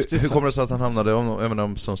lite häftigt. Hur kommer det sig att han hamnade, även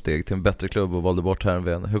om som steg till en bättre klubb och valde bort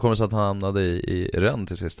Herrenven? Hur kommer det sig att han hamnade i Rennes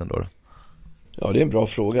till sist ändå? Ja, det är en bra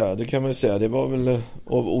fråga. Det kan man säga. Det var väl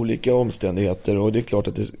av olika omständigheter, och det är klart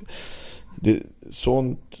att det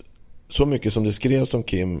så mycket som det skrevs om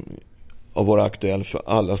Kim har varit aktuell för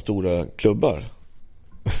alla stora klubbar.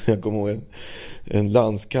 Jag kommer ihåg en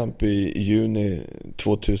landskamp i juni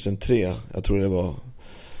 2003. Jag tror det var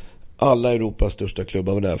alla Europas största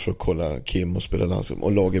klubbar var där för att kolla Kim och spela landskamp.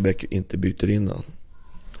 Och Lagerbäck inte byter innan.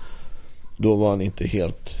 Då var han inte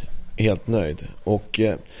helt nöjd. Och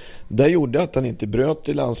det gjorde att han inte bröt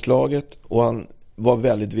i landslaget. Och han var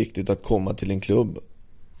väldigt viktigt att komma till en klubb.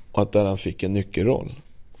 Och att där han fick en nyckelroll.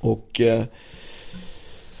 Och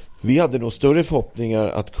vi hade nog större förhoppningar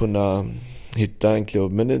att kunna hitta en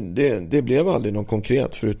klubb, men det blev aldrig någon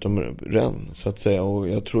konkret förutom Rennes så att säga, och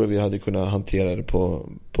jag tror vi hade kunnat hantera det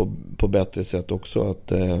på bättre sätt också,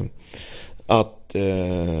 att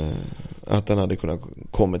han hade kunnat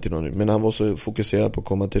komma till någon, men han var så fokuserad på att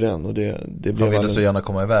komma till Rennes, och det blev han ville så gärna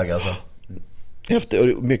komma iväg alltså.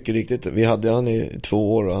 Mycket riktigt, vi hade han i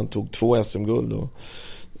 2 år och han tog 2 SM-guld och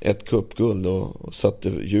 1 cupguld och satte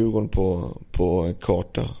Djurgården på en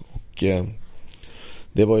karta, och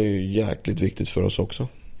det var ju jäkligt viktigt för oss också.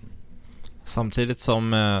 Samtidigt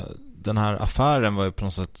som den här affären var ju på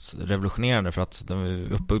något sätt revolutionerande, för att den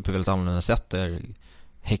var uppbyggd på väldigt annorlunda sätt, där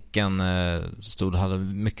Häcken hade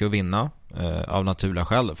mycket att vinna av naturliga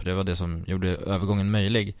skäl, för det var det som gjorde övergången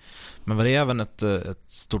möjlig. Men var det även ett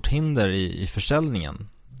stort hinder i försäljningen?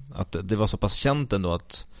 Att det var så pass känt ändå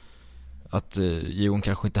att Djurgården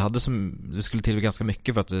kanske inte hade det skulle till ganska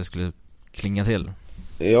mycket för att det skulle klinga till.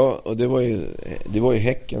 Ja, och det var ju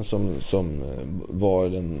Häcken som var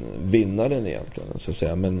den vinnaren egentligen, så att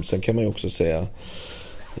säga. Men sen kan man ju också säga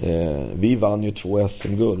Vi vann ju 2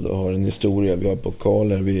 SM-guld och har en historia, vi har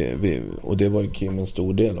pokaler, och det var ju Kim en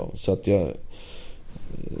stor del av. Så att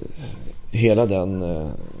hela den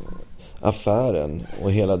affären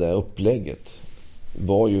och hela det upplägget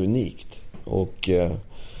var ju unikt. Och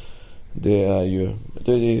det är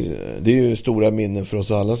ju stora minnen för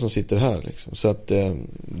oss alla som sitter här liksom. Så att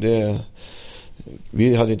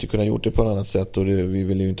vi hade inte kunnat gjort det på något annat sätt, och vi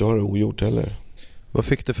vill ju inte ha det ogjort heller. Vad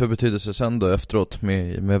fick det för betydelse sen då efteråt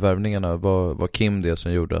med värvningarna? Var Kim det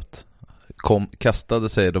som gjorde att kastade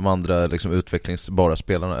sig de andra liksom utvecklingsbara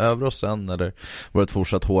spelarna över oss sen, eller var det ett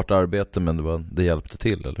fortsatt hårt arbete men det hjälpte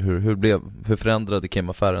till, eller hur förändrade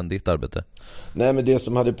Kim-affären ditt arbete? Nej, men det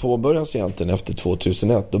som hade påbörjats egentligen efter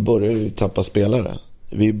 2001, då började vi tappa spelare.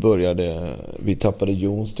 Vi tappade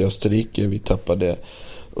Jons till Österrike, vi tappade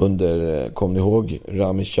kom ni ihåg,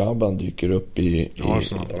 Rami Shaban dyker upp i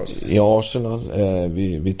Arsenal.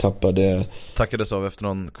 Vi tackades av efter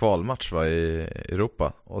någon kvalmatch i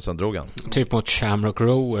Europa, och sen drog han. Typ mot Shamrock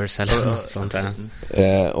Rovers eller något sånt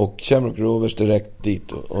där. Och Shamrock Rovers direkt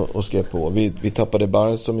dit och skrev på. Vi tappade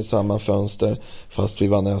Barsom i samma fönster fast vi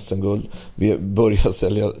vann SM-guld. Vi började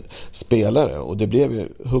sälja spelare, och det blev ju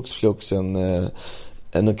hux flux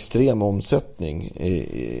en extrem omsättning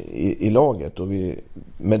i laget,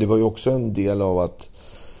 men det var ju också en del av att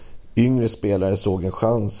yngre spelare såg en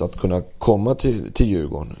chans att kunna komma till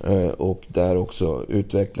Djurgården, och där också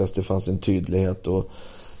utvecklas, det fanns en tydlighet, och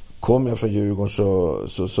kom jag från Djurgården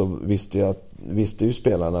så visste ju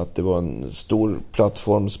spelarna att det var en stor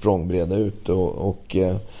plattform, språngbreda ut, och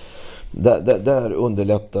där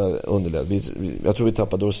underlättade. Jag tror vi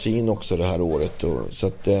tappade Dorsin också det här året, och så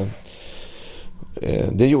att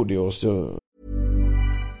det gjorde ju oss.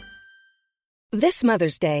 This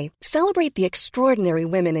Mother's Day, celebrate the extraordinary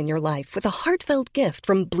women in your life with a heartfelt gift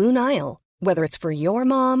from Blue Nile. Whether it's for your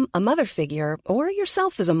mom, a mother figure, or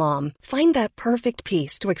yourself as a mom, find that perfect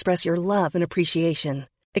piece to express your love and appreciation.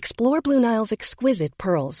 Explore Blue Nile's exquisite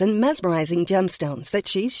pearls and mesmerizing gemstones that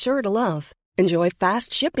she's sure to love. Enjoy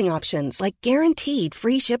fast shipping options like guaranteed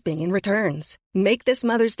free shipping and returns. Make this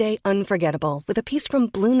Mother's Day unforgettable with a piece from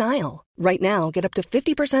Blue Nile. Right now, get up to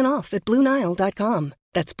 50% off at BlueNile.com.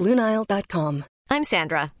 That's BlueNile.com. I'm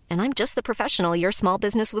Sandra, and I'm just the professional your small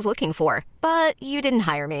business was looking for. But you didn't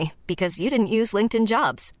hire me because you didn't use LinkedIn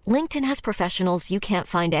Jobs. LinkedIn has professionals you can't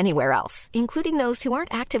find anywhere else, including those who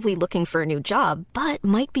aren't actively looking for a new job, but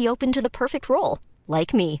might be open to the perfect role,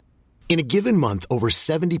 like me. In a given month, over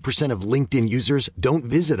 70% of LinkedIn users don't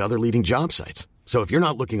visit other leading job sites. So if you're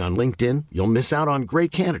not looking on LinkedIn, you'll miss out on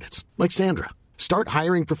great candidates like Sandra. Start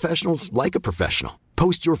hiring professionals like a professional.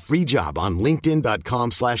 Post your free job on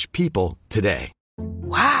linkedin.com/people today.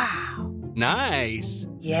 Wow. Nice.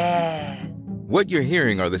 Yeah. What you're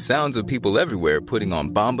hearing are the sounds of people everywhere putting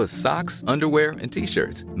on Bombas socks, underwear, and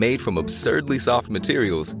T-shirts made from absurdly soft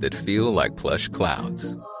materials that feel like plush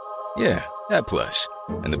clouds. Yeah, that plush.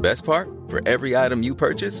 And the best part? For every item you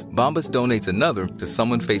purchase, Bombas donates another to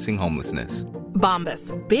someone facing homelessness.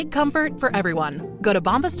 Bombas, big comfort for everyone. Go to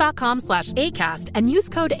bombas.com/ACAST and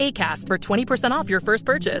use code ACAST for 20% off your first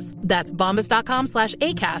purchase. That's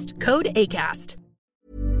bombas.com/ACAST, code ACAST.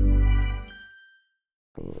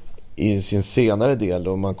 I sin senare del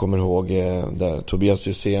då, man kommer ihåg där Tobias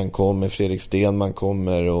Hysén kommer, Fredrik Stenman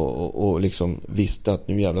kommer och liksom visste att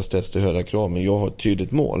nu jävla ställs det höga krav, men jag har ett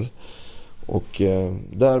tydligt mål. Och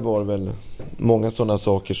där var väl många sådana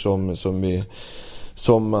saker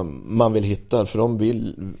som man vill hitta, för de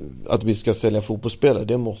vill att vi ska sälja fotbollsspelare,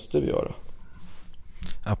 det måste vi göra.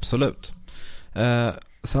 Absolut.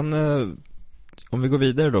 Sen om vi går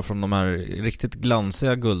vidare då från de här riktigt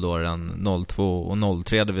glansiga guldåren 02 och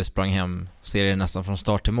 03 där vi sprang hem serien nästan från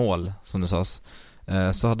start till mål, som det sades,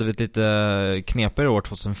 så hade vi ett lite knepigare år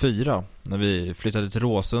 2004 när vi flyttade till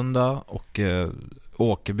Råsunda och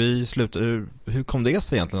Åkerby slutade. Hur kom det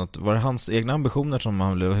sig egentligen? Var det hans egna ambitioner som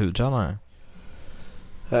han blev huvudtränare?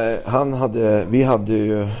 Vi hade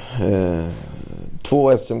ju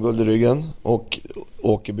 2 SM-guld i ryggen, och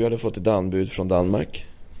Åkerby hade fått ett anbud från Danmark.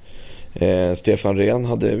 Stefan Rehn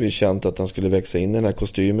hade vi känt att han skulle växa in i den här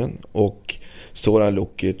kostymen, och Zoran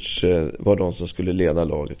Lukic var de som skulle leda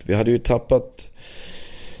laget. Vi hade ju tappat,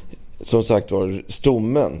 som sagt var,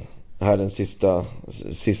 stommen här den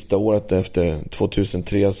sista året efter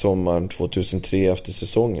 2003, sommaren 2003 efter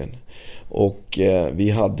säsongen. Och vi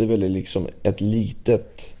hade väl liksom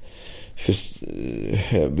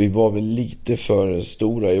vi var väl lite för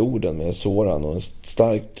stora i orden med Soran, och en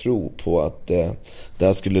stark tro på att det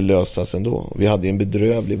här skulle lösas ändå. Vi hade en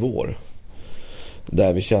bedrövlig vår.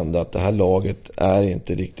 där vi kände att det här laget är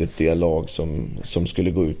inte riktigt det lag som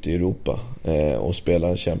skulle gå ut i Europa och spela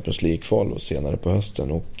en Champions League-kval och senare på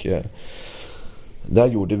hösten. Och där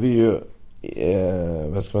gjorde vi ju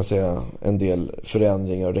vad ska man säga, en del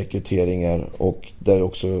förändringar och rekryteringar, och där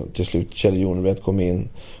också till slut Kjell Jonevret kom in,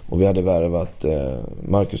 och vi hade värvat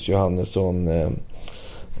Marcus Johannesson,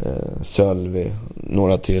 Sölvi,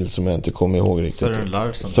 några till som jag inte kommer ihåg riktigt.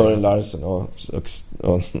 Sören Larsson,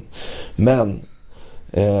 ja.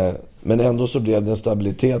 Men ändå så blev det en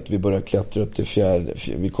stabilitet. Vi började klättra upp till fjärde.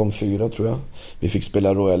 Vi kom 4 tror jag. Vi fick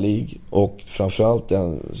spela Royal League. Och framförallt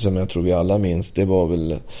den som jag tror vi alla minns, det var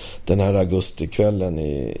väl den här augustikvällen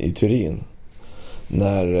i Turin.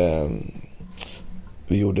 När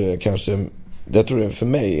vi gjorde kanske, jag tror det är för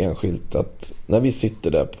mig enskilt, att när vi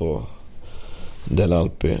sitter där på Del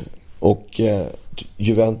Alpi och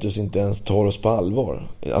Juventus inte ens tar oss på allvar,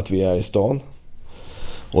 att vi är i stan.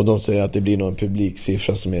 Och de säger att det blir någon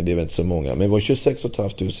publiksiffra som är, det vet så många. Men det var 26 500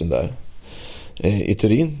 där i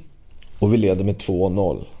Turin. Och vi leder med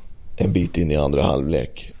 2-0 en bit in i andra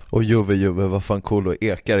halvlek. Och Juve, vad fan cool och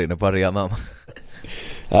ekar inne på arenan.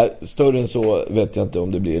 Större än så vet jag inte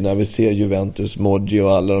om det blir. När vi ser Juventus, Moggi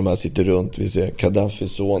och alla de här sitter runt. Vi ser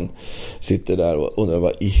Gaddafis son sitter där och undrar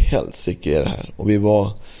vad i helsike är det här. Och vi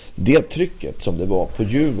var, det trycket som det var på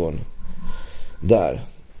Djurgården där,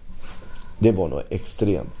 det var nog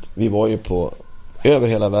extremt. Vi var ju på, över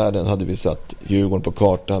hela världen hade vi satt Djurgården på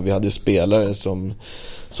kartan. Vi hade spelare som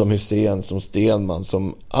Hussein, som Stenman,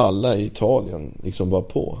 som alla i Italien liksom var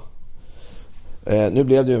på. Nu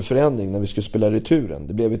blev det ju en förändring när vi skulle spela returen.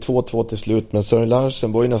 Det blev 2-2 till slut, men Sören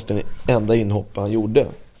Larsen var ju nästan enda inhopp han gjorde.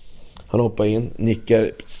 Han hoppade in,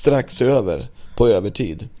 nickar strax över på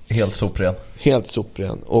övertid. Helt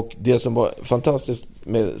sopren. Och det som var fantastiskt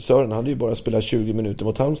med Sören, hade ju bara spelat 20 minuter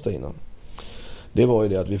mot Halmstad innan. Det var ju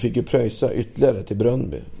det att vi fick ju pröjsa ytterligare till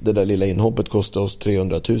Bröndby. Det där lilla inhoppet kostade oss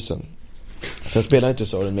 300 000. Sen spelade inte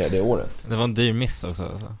Sören med det året. Det var en dyr miss också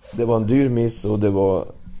alltså. Det var en dyr miss, och det var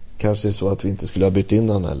kanske så att vi inte skulle ha bytt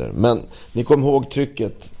innan heller. Men ni kom ihåg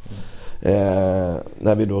trycket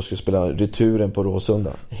när vi då skulle spela returen på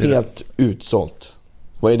Råsunda. Helt utsålt.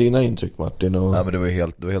 Vad är dina intryck, Martin? Och... Ja, men det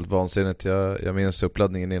var helt vansinnigt. Jag minns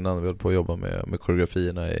uppladdningen innan vi höll på att jobba med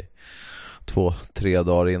koreografierna i 2-3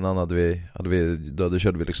 dagar innan då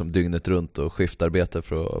körde vi liksom dygnet runt och skiftarbete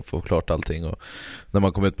för att få klart allting. Och när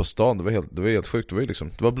man kom ut på stan, det var helt sjukt.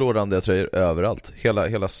 Det var blårandiga tröjor överallt.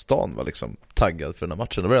 Hela stan var liksom taggad för den här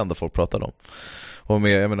matchen. Det var det enda folk pratade om. Och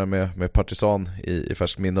med Partizan i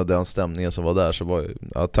färsk minne och den stämningen som var där, så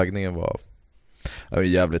var taggningen var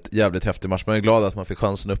jävligt häftig match. Man är glad att man fick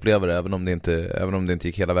chansen att uppleva det, även om det inte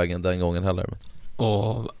gick hela vägen den gången heller.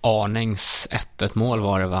 Och Arnings 1-1 mål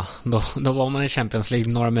var det, va? Då var man i Champions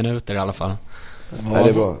League några minuter i alla fall. Ja,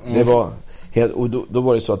 det var helt, och då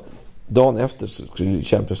var det så att dagen efter skulle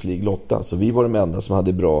Champions League lotta, så vi var de enda som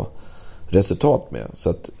hade bra resultat med. Så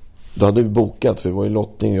att då hade vi bokat, för det var ju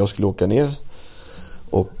lottning och jag skulle åka ner,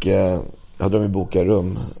 och hade de bokat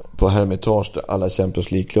rum på Hermitage där alla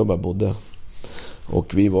Champions League-klubbar bodde.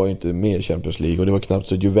 Och vi var ju inte med i Champions League, och det var knappt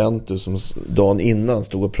så Juventus som dagen innan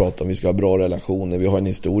stod och pratade om vi ska ha bra relationer, vi har en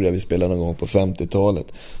historia, vi spelade någon gång på 50-talet.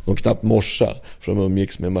 De knappt morsa, för de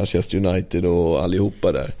umgicks med Manchester United och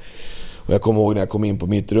allihopa där. Och jag kommer ihåg när jag kom in på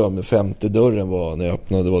mitt rum, den 5:e dörren var, när jag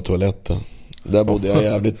öppnade, var toaletten. Där bodde jag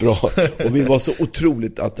jävligt bra. Och vi var så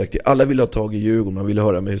otroligt attraktiva. Alla ville ha tag i Djurgården. Man ville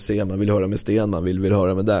höra med Hussein, man ville höra med Sten, man ville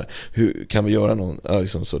höra med där. Hur kan vi göra någon? Ja,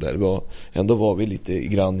 liksom så där. Ändå var vi lite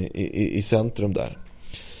grann i centrum där.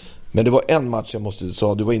 Men det var en match jag måste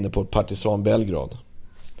säga. Du var inne på Partizan Belgrad.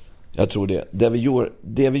 Jag tror det.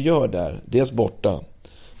 Det vi gör där, dels borta,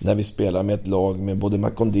 när vi spelar med ett lag med både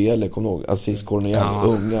Makondele, kommer ihåg, Aziz Cornelian,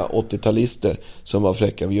 unga 80-talister som var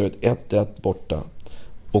fräcka. Vi gör ett 1-1 borta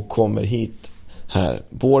och kommer hit här.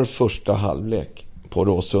 Vår första halvlek på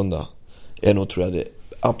Råsunda är nog, tror jag, det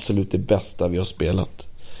absolut det bästa vi har spelat.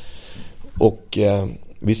 Och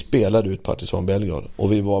vi spelade ut Partizan Belgrad,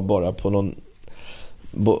 och vi var bara på någon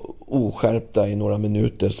oskärpta i några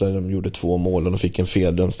minuter, så de gjorde 2 mål och de fick en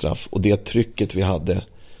feldömd straff. Och det trycket vi hade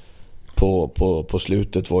på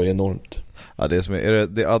slutet var enormt. Ja, det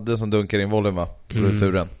är Adde som dunkar in bollen, va?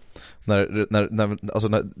 Returen.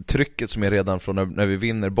 När trycket som är redan från när vi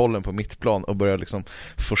vinner bollen på mittplan och börjar liksom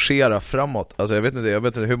forcera framåt. Alltså jag vet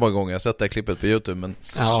inte hur många gånger jag har sett det här klippet på YouTube, men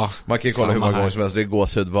man kan ju kolla hur många gånger som helst. Det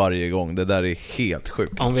går ut varje gång. Det där är helt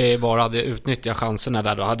sjukt. Om vi bara hade utnyttjat chanserna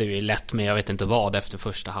där, då hade vi lätt med, jag vet inte vad, efter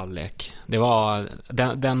första halvlek. Det var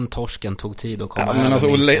den torsken tog tid att komma. Ja, men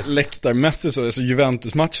alltså läktarmässigt så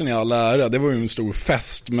Juventus-matchen i all ära, det var ju en stor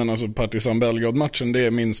fest, men alltså Partizan Belgrad-matchen, det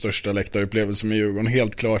är min största läktarupplevelse med Djurgården,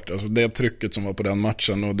 helt klart. Alltså det trycket som var på den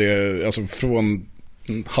matchen, och det, alltså från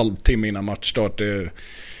en halvtimme innan matchstart, det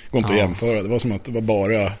går inte att jämföra. Det var som att det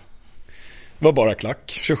var bara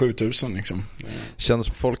klack, 27 000 liksom. Känns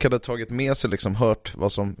som folk hade tagit med sig liksom, hört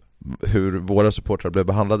hur våra supportrar blev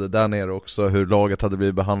behandlade där nere också, hur laget hade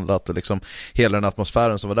blivit behandlat och liksom hela den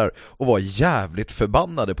atmosfären som var där, och var jävligt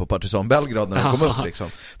förbannade på Partizan Belgrad när de kom upp liksom.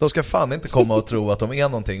 De ska fan inte komma och tro att de är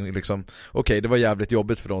någonting liksom. Okej, det var jävligt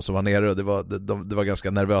jobbigt för de som var nere, och det var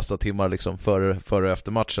ganska nervösa timmar liksom före och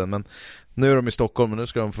efter matchen, men nu är de i Stockholm och nu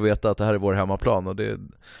ska de få veta att det här är vår hemmaplan, och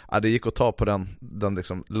det gick att ta på den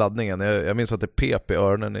liksom laddningen. Jag minns att det pep i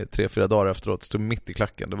öronen i 3-4 dagar efteråt, stod mitt i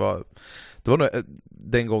klacken. Det var nog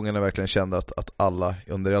den gången jag verkligen kände att alla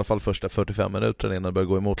under i alla fall första 45 minuter innan det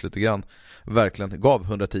började gå emot lite grann verkligen gav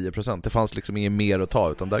 110%. Det fanns liksom inget mer att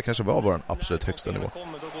ta, utan där kanske var vår absolut högsta nivå.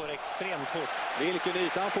 Då går det extremt fort. Vilken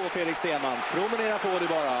yta han får, Fredrik Stenman. Promenera på det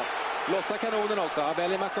bara. Lossa kanonen också. Han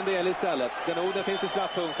väljer Makondele istället. Denoden finns i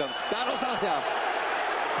straffpunkten. Där någonstans, ja.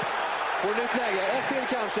 Får nytt läge. Ett till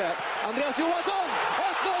kanske. Andreas Johansson!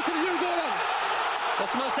 1-0 till Djurgården! Vad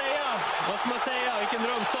ska man säga? Vad ska man säga? Vilken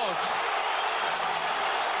drömstart!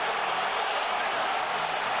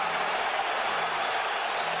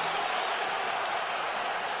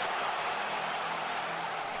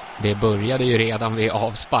 Det började ju redan vid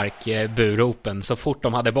avspark, buropen, så fort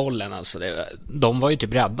de hade bollen. Alltså de var ju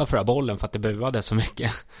typ rädda för att ha bollen för att det buade så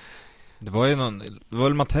mycket. Det var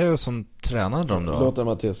väl Matteo som tränade dem då? Låter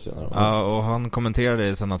Matteus tränare. Ja, och han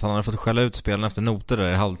kommenterade sen att han hade fått skälla ut spelarna efter noter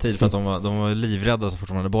där i halvtid för att de var livrädda så fort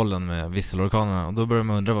de hade bollen med visselorkanerna. Och då började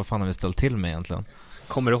man undra vad fan har vi ställt till med egentligen.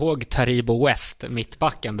 Kommer du ihåg Taribo West,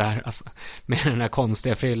 mittbacken där, alltså, med den här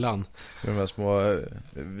konstiga frillan? De här små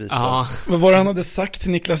vita. Ja. Vad var det han hade sagt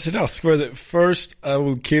till Niklas Rask? Var det first I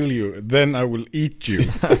will kill you, then I will eat you?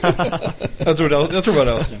 jag tror det var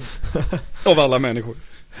Rasken. Av alla människor.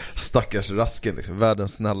 Stackars Rasken, liksom,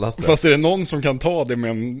 världens snällaste. Fast är det någon som kan ta det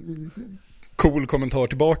med en cool kommentar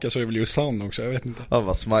tillbaka, så är det väl just han också, jag vet inte. Han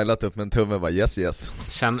var smilat upp med en tumme, bara yes.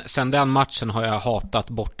 Sen den matchen har jag hatat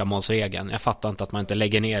bortamålsregeln. Jag fattar inte att man inte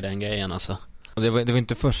lägger ner den grejen alltså. Och det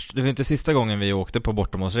var inte sista gången vi åkte på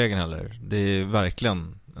bortamålsregeln heller. Det är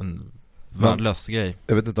verkligen en värdelös grej.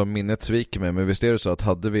 Jag vet inte om minnet sviker mig, men visst är det så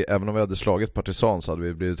att även om vi hade slagit Partizan så hade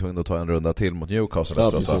vi blivit tvungna att ta en runda till mot Newcastle.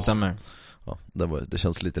 Ja, precis. Stämmer. Ja, det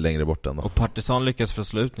känns lite längre bort ändå. Och Partizan lyckas få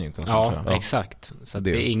slå ut Newcastle. Ja, exakt. Så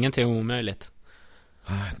det är ingenting omöjligt.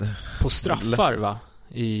 På straffar, va?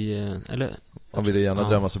 Eller han ville gärna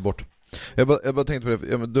drömma sig bort. Jag bara tänkte på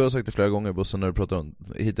det, du har sagt det flera gånger, Bussen, när du pratar om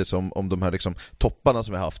hittills om de här liksom topparna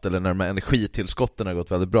som vi har haft, eller när de här energitillskotten har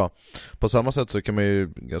gått väldigt bra. På samma sätt så kan man ju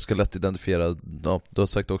ganska lätt identifiera, du har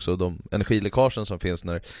sagt också, de energiläckagen som finns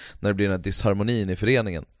när det blir den här disharmonin i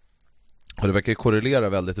föreningen. Och det verkar korrelera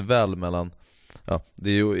väldigt väl mellan, det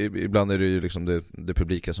är ju, ibland är det ju liksom det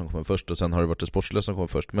publika som kommer först, och sen har det varit det sportsliga som kommer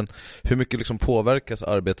först. Men hur mycket liksom påverkas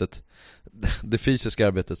arbetet, det fysiska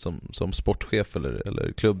arbetet som sportchef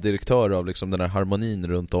eller klubbdirektör av liksom den här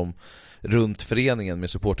harmonin runt föreningen med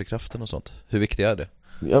supporterkraften och sånt? Hur viktigt är det?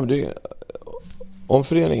 Ja, men om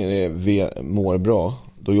föreningen mår bra,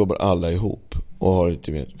 då jobbar alla ihop och har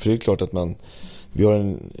lite mer. För det är klart att vi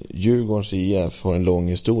har Djurgårdens IF har en lång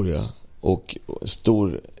historia och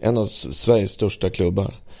en av Sveriges största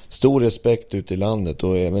klubbar. Stor respekt ute i landet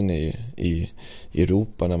och även i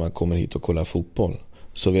Europa när man kommer hit och kollar fotboll.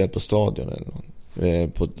 Såväl på stadion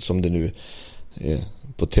som det nu är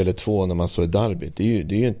på Tele2 när man så är derby. Det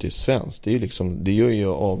är ju inte svenskt. Det är liksom, det gör ju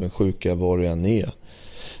avundsjuka var och en är,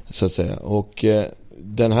 så att säga. Och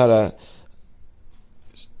den här,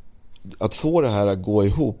 att få det här att gå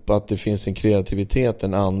ihop, att det finns en kreativitet,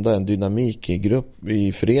 en anda, en dynamik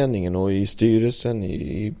i föreningen och i styrelsen,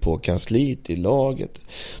 på kansliet, i laget,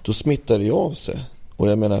 då smittar det av sig. Och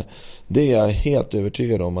jag menar, det är jag helt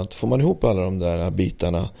övertygad om, att får man ihop alla de där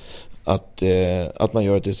bitarna, att man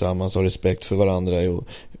gör det tillsammans, har respekt för varandra,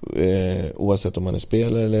 oavsett om man är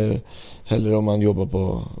spelare eller om man jobbar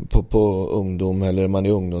på ungdom, eller man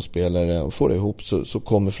är ungdomsspelare, och får det ihop så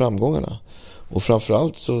kommer framgångarna. Och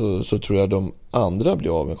framförallt så tror jag de andra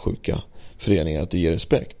blir avundsjuka föreningar, att det ger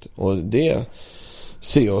respekt. Och det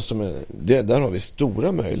ser jag som där har vi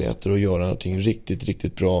stora möjligheter att göra någonting riktigt,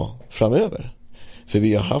 riktigt bra framöver. För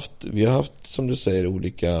vi har haft som du säger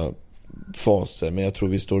olika faser, men jag tror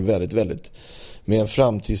vi står väldigt, väldigt med en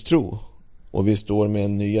framtidstro, och vi står med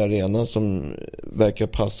en ny arena som verkar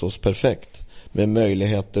passa oss perfekt, med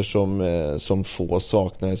möjligheter som få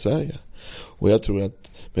saknar i Sverige. Och jag tror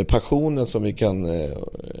att med passionen som vi kan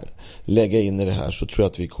lägga in i det här, så tror jag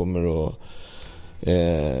att vi kommer att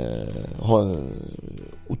ha en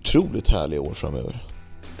otroligt härlig år framöver.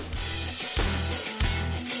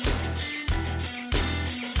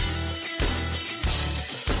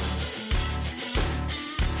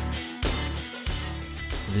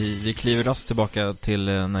 Vi kliver raskt tillbaka till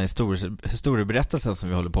den här historieberättelsen som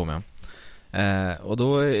vi håller på med. Och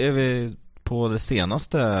då är vi på det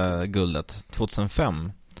senaste guldet,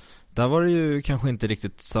 2005. Där var det ju kanske inte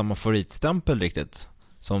riktigt samma favoritstämpel riktigt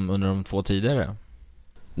som under de 2 tidigare.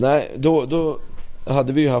 Nej, då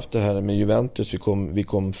hade vi ju haft det här med Juventus. Vi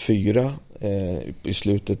kom 4 i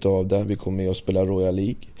slutet av där. Vi kom med och spela Royal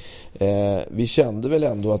League. Vi kände väl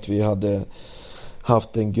ändå att vi hade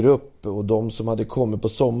haft en grupp, och de som hade kommit på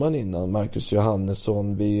sommaren innan, Marcus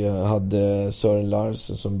Johannesson, vi hade Søren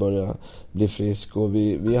Larsen som började bli frisk, och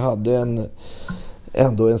vi hade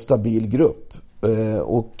ändå en stabil grupp.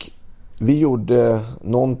 Och vi gjorde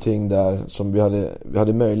någonting där som vi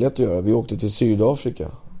hade möjlighet att göra. Vi åkte till Sydafrika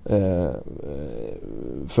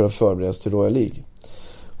för att förberedas till Royal League.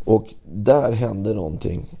 Och där hände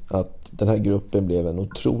någonting, att den här gruppen blev en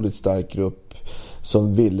otroligt stark grupp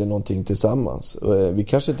som ville någonting tillsammans. Vi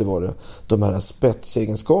kanske inte var de här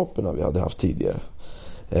spetsegenskaperna vi hade haft tidigare.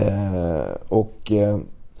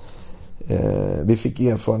 Vi fick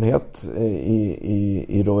erfarenhet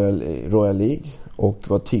i Royal League och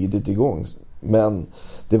var tidigt igång. Men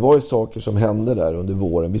det var ju saker som hände där under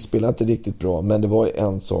våren. Vi spelade inte riktigt bra, men det var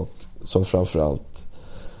en sak som framförallt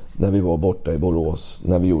när vi var borta i Borås,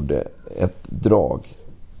 när vi gjorde ett drag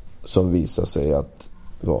som visade sig att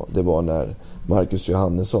det var när Marcus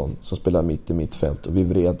Johannesson som spelade mitt i mittfält, och vi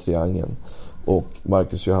vred triangeln och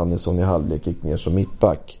Marcus Johannesson i halvlek gick ner som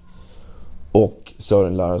mittback och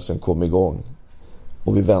Søren Larsen kom igång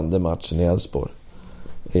och vi vände matchen i Elfsborg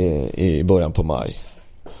i början på maj.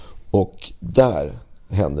 Och där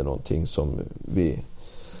hände någonting som vi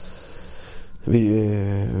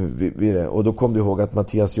och då kom du ihåg att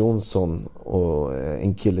Mattias Jonsson och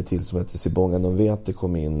en kille till som heter Sibonga Nonvete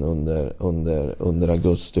kom in under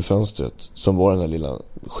augustifönstret, som var den här lilla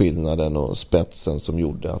skillnaden och spetsen som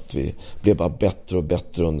gjorde att vi blev bara bättre och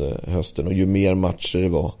bättre under hösten. Och ju mer matcher det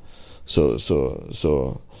var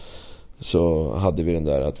så hade vi den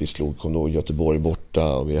där att vi kom då Göteborg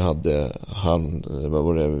borta, och vi hade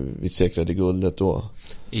vi säkrade guldet då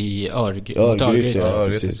i Örgryte.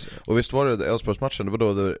 Precis. Och visst var det Elfsborgsmatchen, det var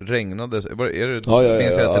då det regnade, minns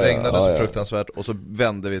jag att det regnade så fruktansvärt, och så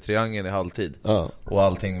vände vi triangeln i halvtid och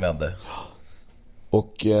allting vände.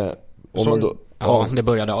 Och om man då, det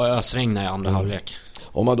började ösregna i andra halvlek.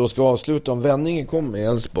 Om man då ska avsluta, om vändningen kom i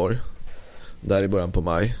Elfsborg där i början på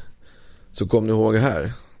maj, så kom ni ihåg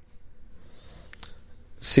här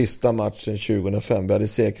sista matchen 2005, vi hade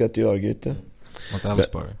säkrat i Örgryte mot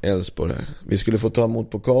Elfsborg här. Vi skulle få ta emot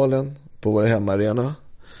pokalen på vår hemmaarena,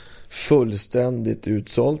 fullständigt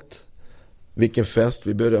utsålt. Vilken fest,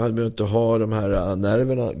 vi hade inte ha de här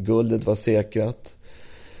nerverna, guldet var säkrat.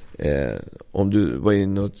 Om du var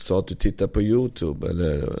inne och sa att du tittar på YouTube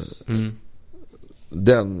eller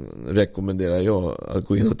den rekommenderar jag att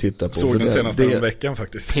gå in och titta på. Såg den senaste veckan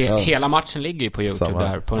faktiskt. Hela matchen ligger ju på YouTube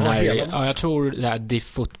där på den här, jag tror det är Diff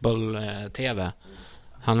Football TV.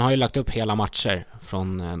 Han har ju lagt upp hela matcher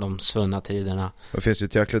från de svunna tiderna. Det finns ju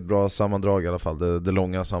ett jäkligt bra sammandrag i alla fall, det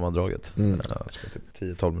långa sammandraget.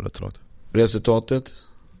 Typ 10-12 minuter långt. Resultatet,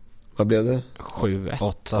 vad blev det? 7-1.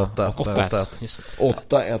 8-1.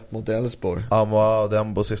 8-1 mot Elfsborg. Amma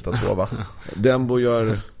Dembo sista 2, va? Dembo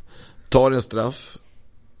tar en straff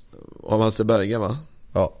av Hasse Berga, va?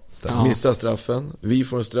 Ja, stämmer. Missar straffen. Vi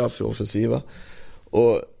får en straff i offensiva.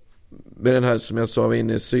 Och med den här, som jag sa, var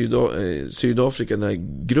inne i Sydafrika, den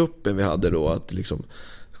här gruppen vi hade då, att liksom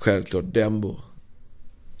självklart Dembo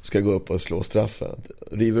ska gå upp och slå straffen.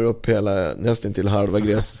 River upp hela, nästan till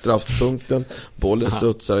halva straffpunkten. Bollen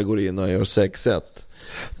studsar, går in och gör 6-1.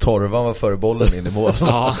 Torvan var före bollen in i mål.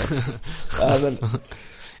 Ja.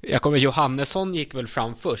 Jag kommer, Johannesson gick väl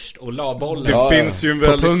fram först och la bollen. Det finns ju en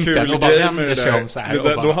väldigt kul grej med det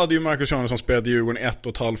där. Då hade ju Marcus Johansson spelat i Djurgården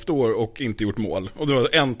 1,5 år och inte gjort mål. Och då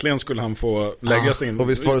äntligen skulle han få lägga sig in. Och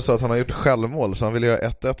visst var det så att han har gjort självmål, så han ville göra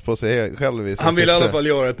 1-1 på sig själv. Han ville i alla fall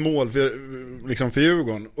göra ett mål för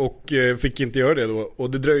Djurgården och fick inte göra det då. Och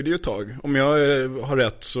det dröjde ju ett tag. Om jag har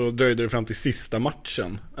rätt så dröjde det fram till sista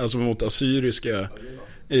matchen, alltså mot Assyriska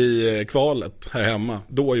i kvalet här hemma.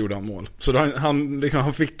 Då gjorde han mål. Så då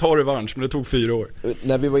han fick ta revansch, men det tog 4 år.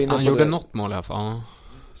 När vi var inne han gjorde något mål i alla fall.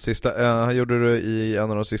 Han gjorde det i en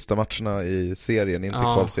av de sista matcherna i serien,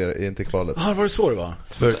 inte kvalet. Var det så det var?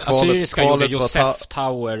 För Assyriska gjorde Josef,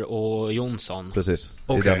 Tauer och Jonsson. Precis,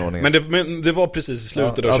 i den ordningen. Men det var precis i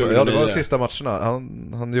slutet av 2009. Ja, det var sista matcherna.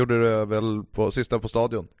 Han gjorde det väl sista på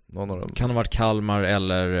stadion. Någon av dem. Kan det ha varit Kalmar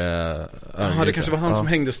eller det kanske var han som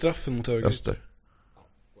hängde straffen mot Örgryte. Öster.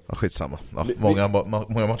 Ja, skitsamma. Ja,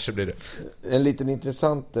 många matcher blir det. En liten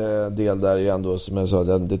intressant del där är ändå, som jag sa,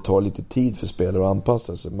 det tar lite tid för spelare att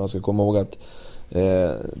anpassa sig. Man ska komma ihåg att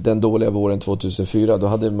den dåliga våren 2004, då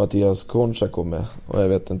hade Mattias Konchak kommit, och jag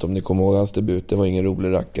vet inte om ni kommer ihåg hans debut. Det var ingen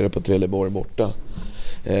rolig rackare på Trelleborg borta.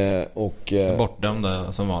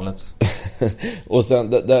 Bortdömda som vanligt. Och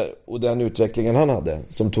sen och den utvecklingen han hade,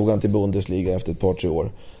 som tog han till Bundesliga efter ett par 3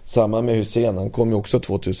 år. Samma med Hussein, han kom ju också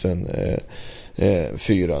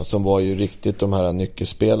 2004, som var ju riktigt de här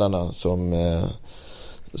nyckelspelarna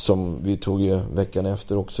som vi tog ju veckan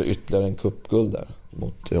efter också ytterligare en cupguld där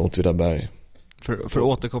mot Åtvidaberg. För att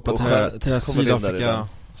återkoppla till det här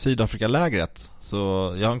Sydafrika-lägret,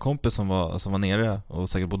 så jag har en kompis som var nere och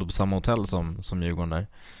säkert bodde på samma hotell som Djurgården där.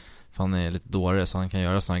 För han är lite dåre, så han kan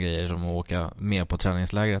göra såna grejer som att åka med på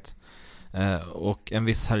träningslägret. Och en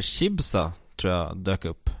viss herr Chibsa tror jag dök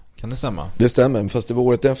upp. Kan det stämma? Det stämmer, fast det var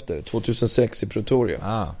året efter, 2006 i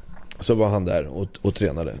Pretoria. Så var han där och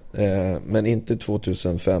tränade. Men inte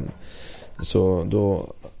 2005. Så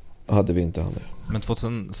då hade vi inte han där. Men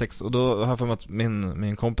 2006, och då har jag för mig att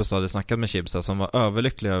min kompis hade snackat med Chibsa, som var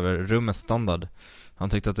överlycklig över rummets standard. Han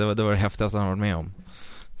tyckte att det var det häftigaste han varit med om.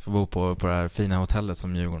 För att bo på det här fina hotellet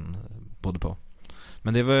som Djurgården bodde på.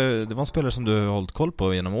 Men det var en spelare som du har hållit koll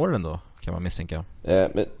på genom åren då, kan man misstänka.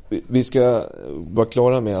 Men vi ska vara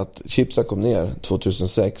klara med att Chibsa kom ner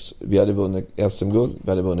 2006. Vi hade vunnit SM-guld, vi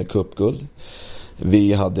hade vunnit cupguld.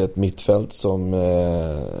 Vi hade ett mittfält som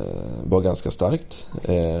var ganska starkt.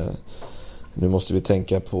 Nu måste vi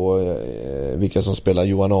tänka på vilka som spelar.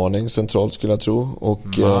 Johan Arning centralt skulle jag tro. Och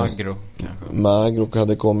Magro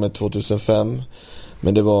hade kommit 2005.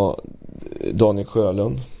 Men det var Daniel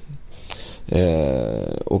Sjölund.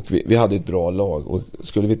 Och vi hade ett bra lag. Och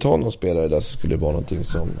skulle vi ta någon spelare där, så skulle det vara någonting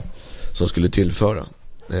som skulle tillföra.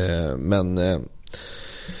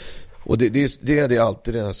 Och det är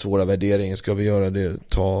alltid den här svåra värderingen. Ska vi göra det,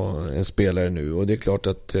 ta en spelare nu? Och det är klart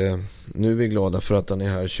att nu är vi glada för att han är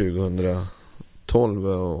här 2012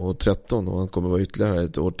 och 13, och han kommer vara ytterligare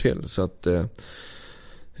ett år till. Så att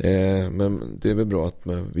men det är väl bra att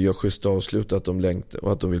vi gör schysst avslut, att de längtar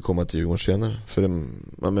och att de vill komma till Djurgården senare. För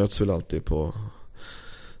man möts väl alltid på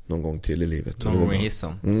någon gång till i livet. Någon gång i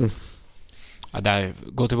hissen. Ja,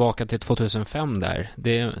 gå tillbaka till 2005 där.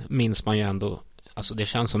 Det minns man ju ändå. Alltså det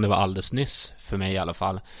känns som det var alldeles nyss för mig i alla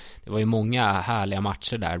fall. Det var ju många härliga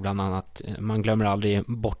matcher där. Bland annat, man glömmer aldrig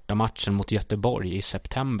borta matchen mot Göteborg i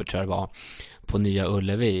september tror jag det var, på Nya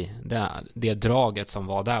Ullevi. Det draget som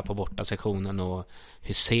var där på bortasektionen, och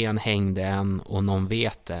Hussein hängde en och någon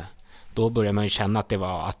vet det. Då började man ju känna att det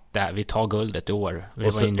var att vi tar guldet i år.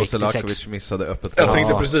 Och Selakovic missade öppet. Jag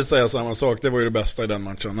tänkte precis säga samma sak. Det var ju det bästa i den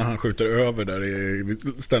matchen. När han skjuter över där i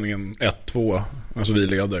ställningen 1-2. Alltså vi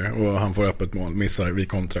leder och han får öppet mål. Missar, vi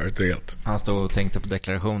kontrar 3-1. Han stod och tänkte på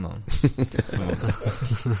deklarationen.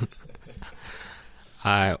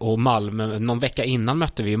 Och Malmö, någon vecka innan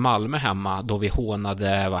mötte vi Malmö hemma, då vi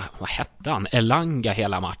hånade, vad hette han? Elanga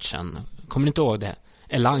hela matchen. Kommer ni inte ihåg det?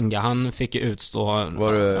 Elanga, han fick ju utstå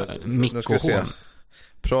mikrohån.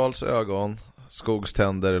 Prals ögon,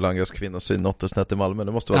 skogständer, Elangas kvinnosyn, något snett i Malmö.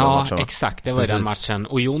 Det måste vara den matchen. Ja, exakt, det var den matchen.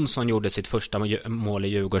 Och Jonsson gjorde sitt första mål i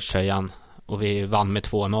Djurgårdströjan. Och vi vann med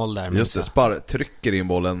 2-0 där. Just det, trycker in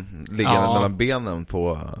bollen, ligger mellan benen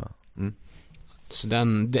på... Så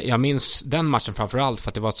jag minns den matchen framförallt för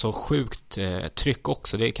att det var ett så sjukt tryck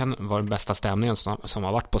också. Det kan vara den bästa stämningen som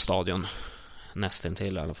har varit på stadion. Nästan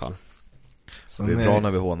till i alla fall. Så det är bra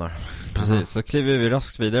när vi hånar. Precis, så kliver vi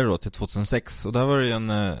raskt vidare då till 2006. Och där var det ju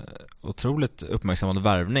en otroligt uppmärksammad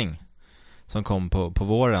värvning som kom på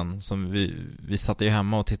våren. Som vi satt ju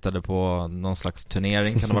hemma och tittade på någon slags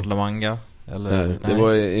turnering. Kan det ha varit La Manga? Eller, det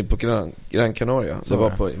var på Gran Canaria. Det var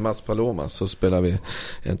på Mas Palomas, så spelade vi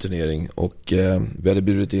en turnering. Och vi hade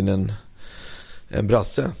bjudit in en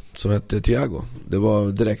brasse som hette Thiago. Det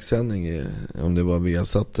var direktsändning, om det var via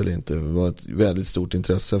satt eller inte. Det var ett väldigt stort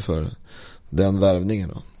intresse för den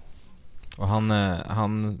värvningen då. Och han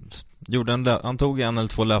tog en eller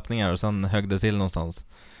två löpningar och sen högg det till någonstans.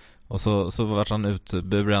 Och så var han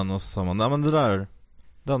utburen och så sa man, nej men det där,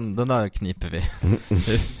 den där kniper vi.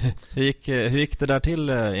 Hur gick det där till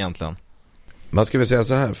egentligen? Man ska väl säga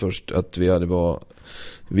så här först, att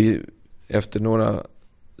vi efter några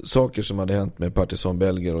saker som hade hänt med Partizan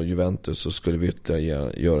Belgrad och Juventus, så skulle vi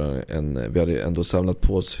ytterligare göra vi hade ändå samlat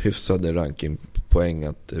på oss hyfsade rankingpoäng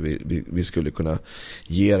att vi skulle kunna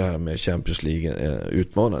ge det här med Champions League,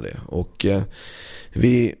 utmana det. Och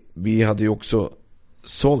vi hade ju också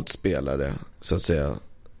sålt spelare så att säga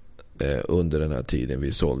under den här tiden.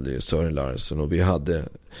 Vi sålde Søren Larsen och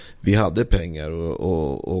vi hade pengar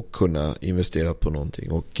och kunna investera på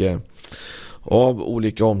någonting. Och av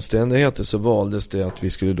olika omständigheter så valdes det att vi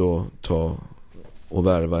skulle då ta och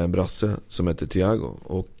värva en brasse som heter Thiago.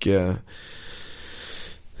 Och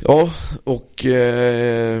Ja, och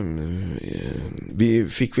vi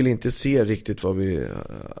fick väl inte se riktigt vad vi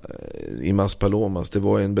i Maspalomas. Det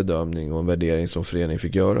var en bedömning och en värdering som föreningen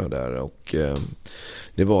fick göra där, och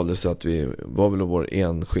det valdes att vi var väl vår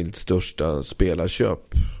enskilt största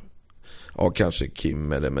spelarköp. Ja, kanske Kim,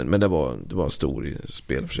 men det var en stor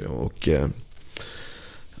spel för sig, och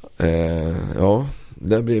ja,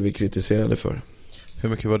 där blev vi kritiserade för. Hur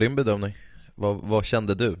mycket var din bedömning? Vad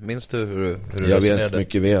kände du? Minns du hur jag vet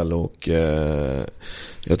mycket väl, och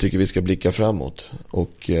jag tycker vi ska blicka framåt,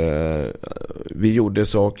 och vi gjorde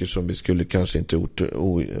saker som vi skulle kanske inte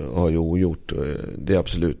ha gjort, det är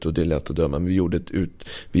absolut, och det är lätt att döma, men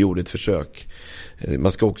vi gjorde ett försök.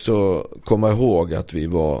 Man ska också komma ihåg att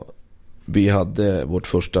vi hade vårt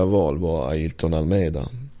första val var Ailton Almeida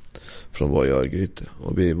från vad Örgryte,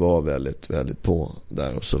 och vi var väldigt, väldigt på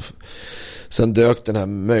där, och så sen dök den här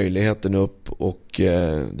möjligheten upp, och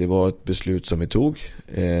det var ett beslut som vi tog.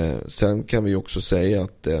 Sen kan vi också säga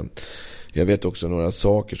att jag vet också några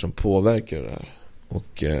saker som påverkar det här,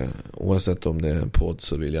 och oavsett om det är en podd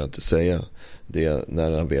så vill jag inte säga det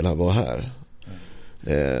när han väl var här,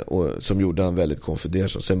 och som gjorde han väldigt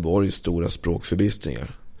konfunderad. Sen var det stora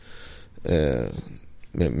språkförbistringar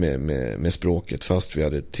med språket, fast vi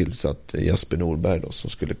hade tillsatt Jesper Norberg då, som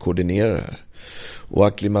skulle koordinera det här. Och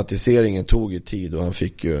akklimatiseringen tog ju tid, och han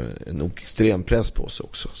fick ju en extrem press på sig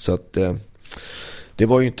också. Så att det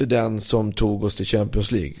var ju inte den som tog oss till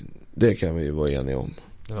Champions League. Det kan vi ju vara eniga om.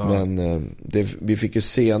 Ja. Men vi fick ju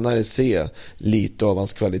senare se lite av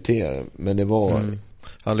hans kvaliteter, men det var...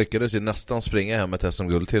 Han lyckades ju nästan springa hem ett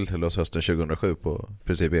SM-guld till oss hösten 2007 på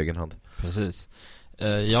princip egen hand. Precis.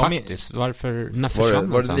 Faktiskt, varför? När försvann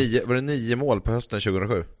var det 9 mål på hösten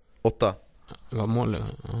 2007? 8? Vad mål?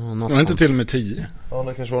 Var inte till och med 10? Ja,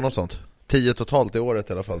 det kanske var något sånt. 10 totalt i året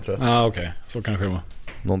i alla fall, tror jag. Ja, okej. Så kanske det var.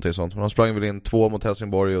 Någonting sånt. Han sprang väl in 2 mot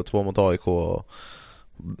Helsingborg och 2 mot AIK.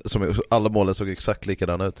 Som alla målen såg exakt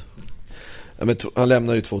likadana ut. Ja, men han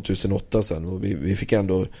lämnade ju 2008 sen, och vi fick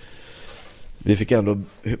ändå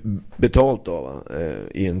betalt av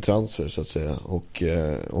i en transfer, så att säga, och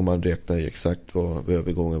om man räknar exakt vad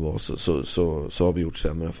övergången var, så har vi gjort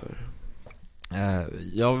sämre för.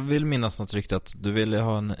 Jag vill minnas något rykte att du ville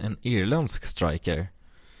ha en irländsk striker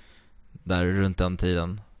där runt den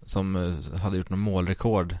tiden som hade gjort någon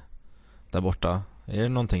målrekord där borta. Är det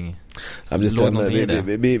någonting? Ja, det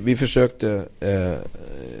stämmer. Vi försökte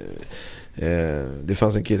det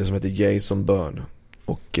fanns en kille som hette Jason Byrne,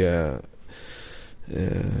 och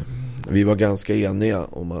vi var ganska eniga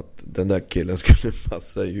om att den där killen skulle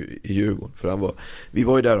passa i Djurgården, för vi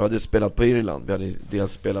var ju där och hade spelat på Irland. Vi hade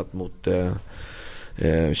dels spelat mot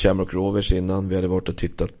Shamrock Rovers innan. Vi hade varit och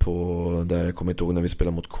tittat på, där jag kommer inte ihåg, när vi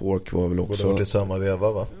spelade mot Cork var väl också. Och det var till samma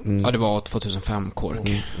veva, va? Ja, det var 2005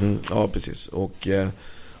 Cork. Ja, precis. Och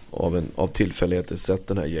av tillfälligheter sett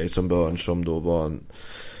den här Jason Byrne, som då var en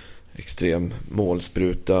extrem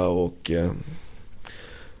målspruta, och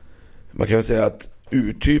man kan väl säga att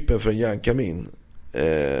urtypen för en järnkamin.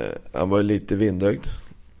 Han var lite vindögd.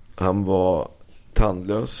 Han var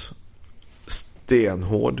tandlös,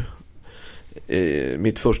 stenhård.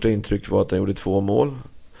 Mitt första intryck var att han gjorde 2 mål.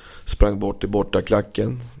 Sprang bort till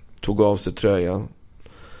bortaklacken, tog av sig tröjan.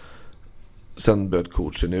 Sen böt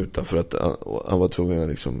coachen utan för att han var tvungen att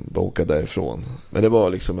liksom bara åka därifrån. Men det var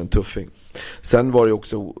liksom en tuffing. Sen var det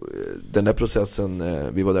också den där processen,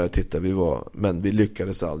 vi var där och tittade, men vi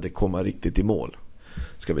lyckades aldrig komma riktigt i mål,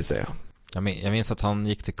 ska vi säga. Jag minns att han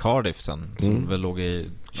gick till Cardiff sen, som väl låg i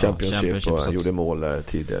Championship, och han gjorde mål där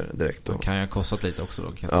tidigare direkt då. Kan ju ha kostat lite också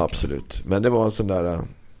då. Ja, absolut. Men det var en sån där,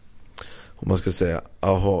 om man ska säga,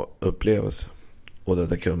 aha-upplevelse. Och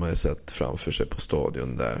det kunde man ju sett framför sig på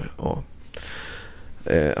stadion där. Ja.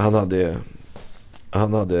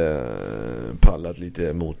 Han hade pallat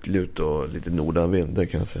lite motlut och lite nordanvind, det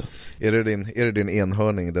kan jag säga. Är det din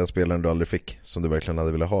enhörning, den spelaren du aldrig fick, som du verkligen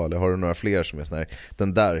hade velat ha? Eller har du några fler som är sån här,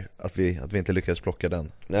 den där, att vi inte lyckades plocka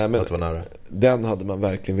den? Nej, men att vara nära. Den hade man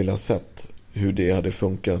verkligen velat sett hur det hade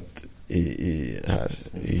funkat här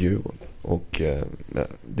i Djurgården. Och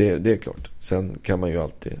det är klart. Sen kan man ju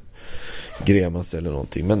alltid grämas eller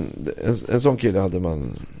någonting. Men en sån kille hade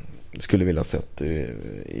man skulle vilja sett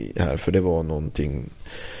här, för det var någonting.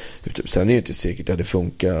 Sen är det ju inte säkert att det hade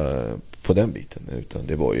funkat på den biten, utan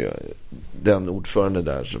det var ju den ordförande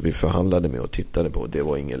där som vi förhandlade med och tittade på. Det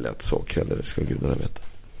var ingen lätt sak heller, det ska gudarna veta.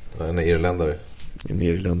 En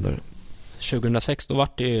irländare. 2006 då var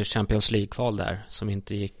det ju Champions League-kval där som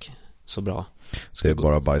inte gick så bra. Det är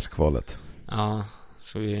bara bajskvalet. Ja,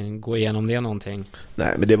 så vi går igenom det någonting.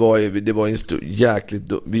 Nej, men det var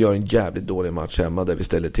vi gör en jävligt dålig match hemma där vi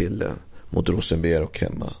ställer till det mot Rosenberg och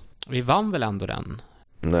hemma. Vi vann väl ändå den?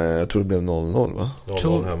 Nej, jag tror det blev 0-0 va?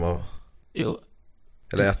 0-0 hemma. Jo.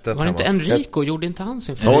 Eller 1-1 var det inte Enrico? Gjorde inte han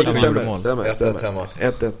sin Ja, det stämmer. 1-1 hemma.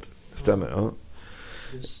 1-1, stämmer, ja.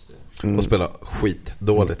 Och spela skit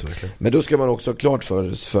dåligt verkligen. Men då ska man också ha klart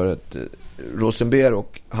för att Rosenberg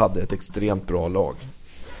hade ett extremt bra lag.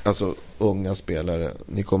 Alltså unga spelare.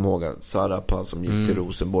 Ni kommer ihåg Sarapa som gick till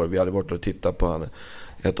Rosenborg. Vi hade varit och tittat på han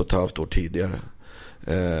 1,5 år tidigare.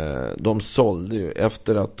 De sålde ju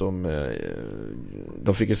efter att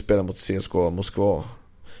de fick ju spela mot CSKA Moskva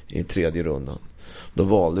i 3:e rundan. Då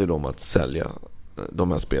valde de att sälja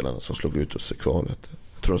de här spelarna som slog ut oss i kvalet.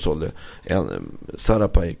 Jag tror de sålde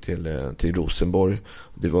Sarapa gick till Rosenborg.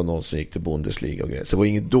 Det var någon som gick till Bundesliga och grejer. Så det var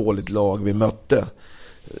inget dåligt lag vi mötte.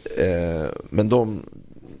 Men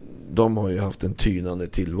de har ju haft en tynande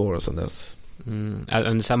tillvaro sedan dess.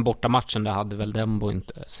 Sen bortamatchen där hade väl Dembo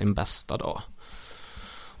inte sin bästa dag.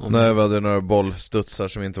 Nej, vi hade några bollstudsar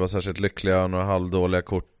som inte var särskilt lyckliga, några halvdåliga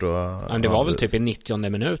kort. Det var väl typ i 90:e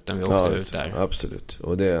minuten vi åkte ut där. Absolut.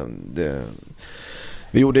 Och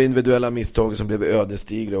vi gjorde individuella misstag som blev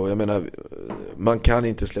ödesdigra. Och jag menar, man kan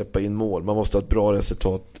inte släppa in mål. Man måste ha ett bra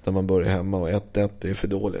resultat när man börjar hemma. Och 1-1 är för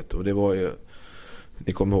dåligt. Och det var ju,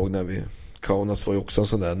 ni kommer ihåg när Kaunas var ju också en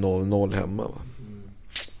sån där 0-0 hemma va?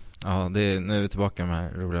 Ja, nu är vi tillbaka med de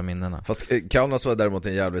här roliga minnena. Fast Kaunas var däremot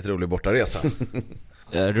en jävligt rolig bortaresa.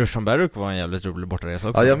 Rushonberg var en jävligt rolig bortaresa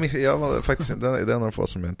också. Ja, jag var faktiskt det är en av de få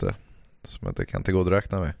som jag inte kan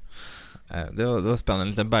tillgodoräkna mig. Det var spännande, en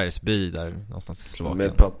liten bergsby där någonstans i Slovakien. Med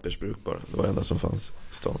ett pappersbruk bara, det var det enda som fanns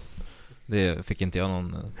i stan. Det fick inte jag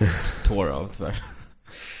någon tår av tyvärr.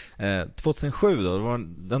 2007 då, det var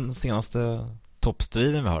den senaste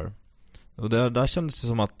toppstriden vi har. Och där kändes det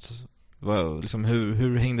som att liksom,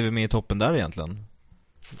 hur hängde vi med i toppen där egentligen?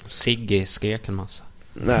 Sigge skrek en massa.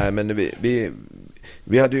 Nej, men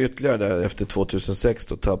vi hade ju ytterligare där efter 2006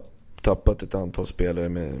 då tappat ett antal spelare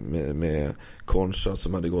med Concha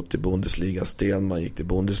som hade gått till Bundesliga. Stenman gick till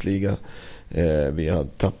Bundesliga. Vi hade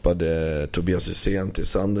tappade Tobias Hysén till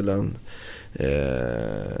Sunderland.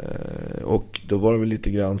 Och då var det väl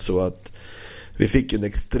lite grann så att vi fick en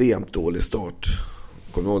extremt dålig start.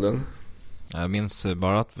 Kommer du ihåg den? Jag minns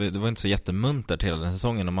bara att det var inte så jättemuntert hela den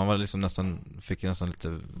säsongen och man var liksom fick nästan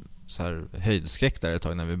lite så här höjdskräck där ett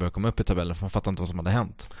tag när vi började komma upp i tabellen för man fattade inte vad som hade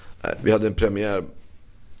hänt. Nej, vi hade en premiär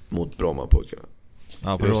mot Brommapojkarna.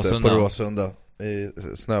 Ja, på Råsunda i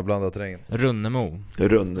snöblandat regn. Runnemo.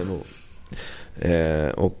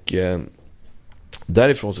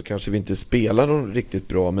 Därifrån så kanske vi inte spelade dem riktigt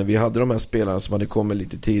bra, men vi hade de här spelarna som hade kommit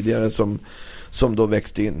lite tidigare som då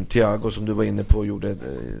växte in. Thiago som du var inne på gjorde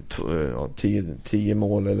 10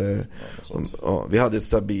 mål eller vi hade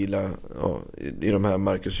stabila i de här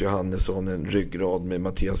Marcus Johannesson, en ryggrad med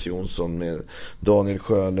Mattias Jonsson, med Daniel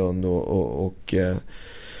Sjölund och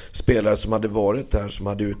spelare som hade varit här, som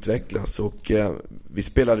hade utvecklats. Och vi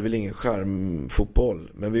spelade väl ingen skärmfotboll,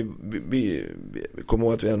 men vi kommer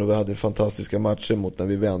ihåg att vi ändå hade fantastiska matcher mot när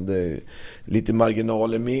vi vände lite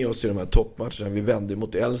marginaler med oss i de här toppmatcherna. Vi vände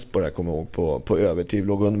mot Elfsborg, jag kommer ihåg, på övertid,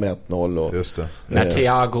 låg under med 1-0 och, just det. När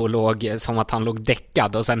Thiago låg som att han låg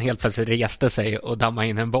däckad och sen helt plötsligt reste sig och dammade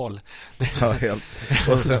in en boll. Ja, helt.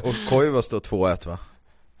 Och Koiva stod 2-1 va?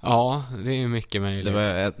 Ja, det är ju mycket möjligt. Det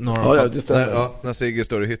var när Sigge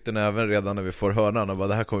står i hytten även redan när vi får hörnan och bara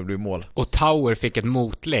det här kommer bli mål. Och Tower fick ett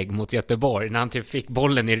motlägg mot Göteborg när han typ fick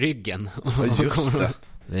bollen i ryggen. Ja, just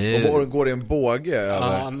det. Och går i en båge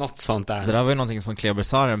över. Ja, något sånt där. Det där var ju någonting som Kleber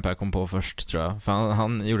Sarenpää kom på först, tror jag. För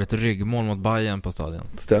han gjorde ett ryggmål mot Bayern på stadion.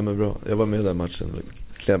 Stämmer bra. Jag var med i den matchen.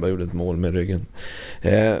 Kleber gjorde ett mål med ryggen.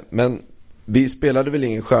 Men vi spelade väl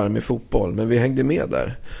ingen charm i fotboll, men vi hängde med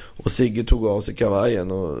där. Och Sigge tog av sig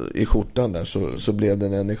kavajen och i skjortan där så blev det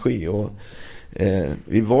en energi. Och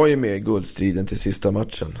vi var ju med i guldstriden till sista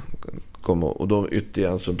matchen. Och då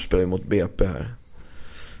ytterligare som spelade mot BP här.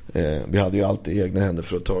 Vi hade ju alltid egna händer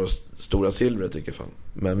för att ta stora silvret, tycker jag.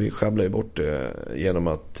 Men vi sjabblade ju bort det genom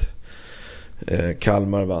att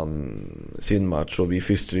Kalmar vann sin match och vi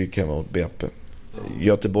fick stryk hemma mot BP.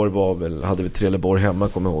 Göteborg hade vi Trelleborg hemma,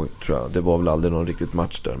 kommer jag ihåg, tror jag. Det var väl aldrig någon riktigt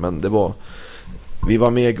match där, men vi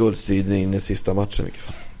var med i guldstriden in i sista matchen, vilket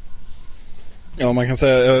fall. Ja, man kan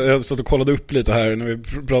säga, jag satt och kollade upp lite här när vi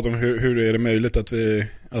pratade om hur är det möjligt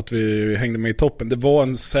att vi hängde med i toppen. Det var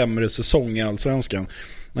en sämre säsong i Allsvenskan.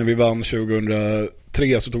 När vi vann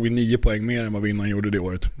 2003 så tog vi 9 poäng mer än vad vinnaren gjorde det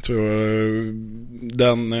året. Så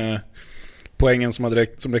den poängen som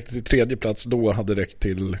räckte till 3:e plats då hade räckt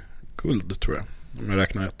till guld, tror jag, om jag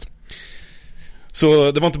räknar rätt.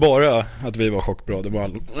 Så det var inte bara att vi var chockbra, det var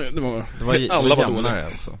alla var dåliga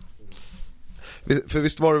också. För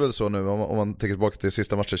visst var det väl så nu, om man tänker tillbaka till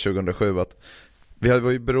sista matchen 2007, att Vi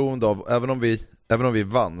var ju beroende av, även om vi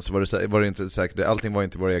vann så var det inte säkert, allting var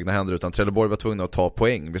inte i våra egna händer, utan Trelleborg var tvungna att ta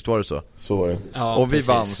poäng, visst var det så? Så var det. Ja, om precis.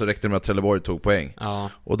 vi vann så räckte det med att Trelleborg tog poäng. Ja.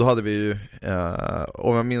 Och då hade vi ju,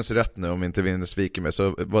 om jag minns rätt nu, om inte vi sviker mig,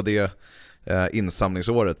 så var det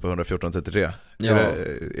insamlingsåret på 114-33. Ja.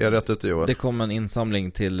 Är jag rätt ute, Johan? Det kom en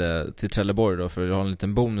insamling till Trelleborg då, för att ha en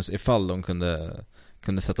liten bonus ifall de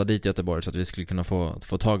kunde sätta dit Göteborg så att vi skulle kunna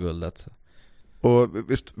få ta guldet. Och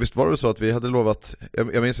visst var det så att vi hade lovat,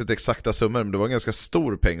 jag minns inte exakta summor, men det var en ganska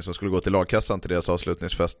stor peng som skulle gå till lagkassan till deras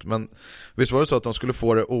avslutningsfest. Men visst var det så att de skulle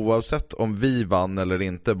få det oavsett om vi vann eller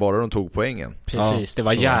inte, bara de tog poängen. Precis, det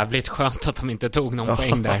var jävligt skönt att de inte tog någon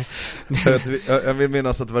poäng där. Jag vill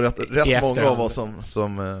minnas att det var rätt många av oss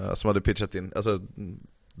som hade pitchat in. Alltså,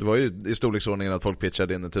 det var ju i storleksordningen att folk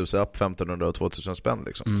pitchade in 1000 upp, 1500 och 2000 spänn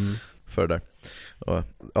liksom, för det där. Och,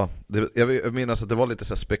 ja, jag minns att det var lite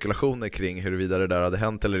så här spekulationer kring huruvida det där hade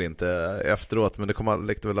hänt eller inte efteråt, men det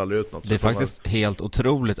läckte väl aldrig ut något. Det är faktiskt helt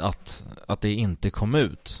otroligt att det inte kom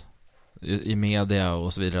ut i media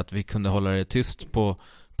och så vidare, att vi kunde hålla det tyst på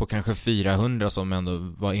kanske 400 som ändå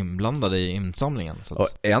var inblandade i insamlingen. Så att... Och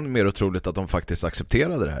än mer otroligt att de faktiskt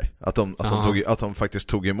accepterade det här. Att de faktiskt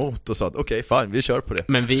tog emot och sa att okej, fine, vi kör på det.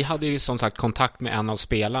 Men vi hade ju som sagt kontakt med en av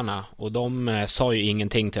spelarna och de sa ju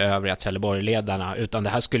ingenting till övriga Trelleborg-ledarna, utan det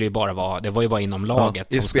här skulle ju det var ju bara inom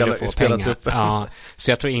laget som skulle få pengar. Ja,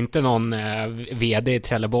 så jag tror inte någon vd i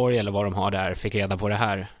Trelleborg eller vad de har där fick reda på det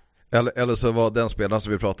här. Eller så var den spelaren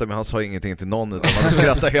som vi pratade med, han sa ingenting till någon, utan man hade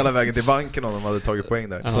skrattat hela vägen till banken om de hade tagit poäng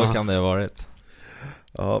där. Så kan det ha varit.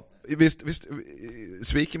 Ja, visst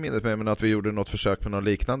sviker minnet med, men att vi gjorde något försök med något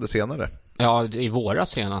liknande senare. Ja, i våra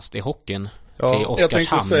senast i hockeyn till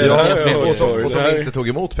Oskarshamn. Jag tänkte säga och som inte tog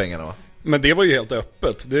emot pengarna, va? Men det var ju helt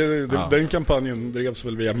öppet. Den kampanjen drevs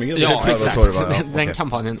väl via media. Ja, exakt. Den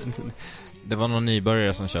kampanjen. Det var någon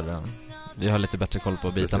nybörjare som körde den. Vi har lite bättre koll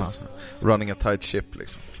på bitarna. Precis. Running a tight ship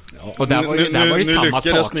liksom. Ja. Och där var ju samma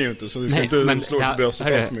sak. Ni ju inte, så vi ska inte slå det bröstet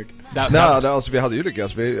för mycket. Nej, alltså vi hade ju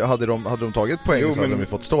lyckats. Hade de tagit poäng så hade de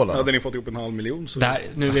fått stålar. Hade ni fått ihop 500 000 så...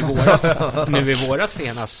 Nu i våras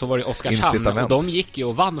senast så var det Oskarshamn och de gick ju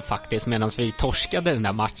och vann faktiskt medan vi torskade den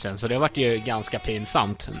där matchen. Så det var ju ganska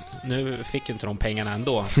pinsamt. Nu fick inte de pengarna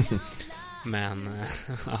ändå. Men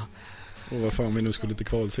och vad fan vi nu skulle till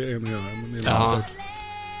kvalserien göra, men det är ja.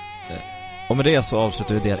 Och med det så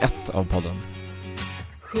avslutar vi del 1 av podden.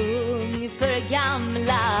 Sjung för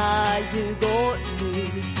gamla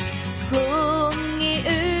Djurgården, sjung i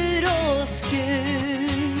ur och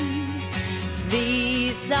skur.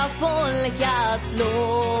 Visa folk att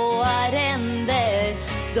blåa ränder,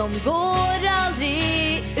 de går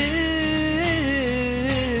aldrig ur.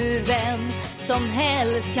 Vem som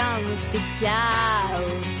helst kan sticka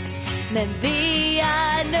upp, men vi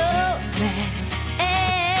är nummer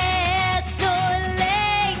ett så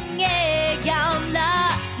länge gamla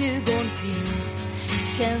Djurgården finns.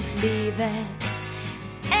 Känns livet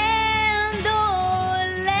ändå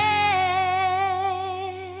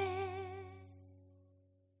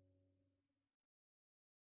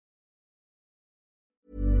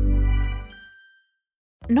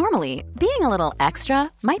Normally, being a little extra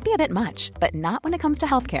might be a bit much, but not when it comes to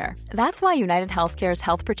healthcare. That's why United Healthcare's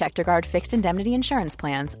Health Protector Guard fixed indemnity insurance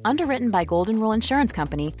plans, underwritten by Golden Rule Insurance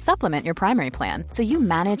Company, supplement your primary plan so you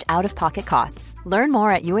manage out-of-pocket costs. Learn more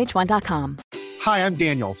at uh1.com. Hi, I'm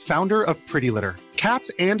Daniel, founder of Pretty Litter. Cats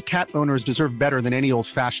and cat owners deserve better than any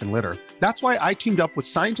old-fashioned litter. That's why I teamed up with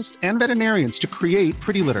scientists and veterinarians to create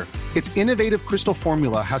Pretty Litter. Its innovative crystal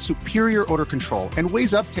formula has superior odor control and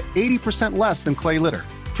weighs up to 80% less than clay litter.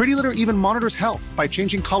 Pretty Litter even monitors health by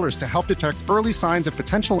changing colors to help detect early signs of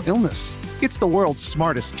potential illness. It's the world's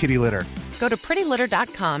smartest kitty litter. Go to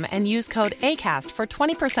prettylitter.com and use code ACAST for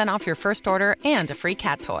 20% off your first order and a free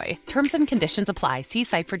cat toy. Terms and conditions apply. See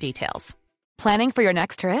site for details. Planning for your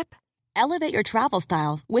next trip? Elevate your travel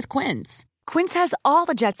style with Quince. Quince has all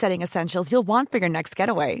the jet-setting essentials you'll want for your next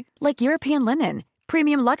getaway, like European linen,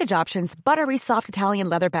 premium luggage options, buttery soft Italian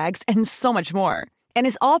leather bags, and so much more. And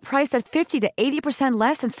is all priced at 50 to 80%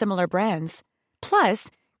 less than similar brands. Plus,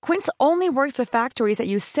 Quince only works with factories that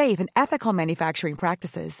use safe and ethical manufacturing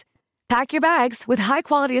practices. Pack your bags with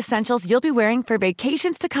high-quality essentials you'll be wearing for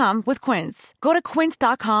vacations to come with Quince. Go to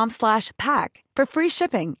quince.com/pack for free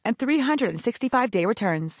shipping and 365-day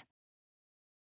returns.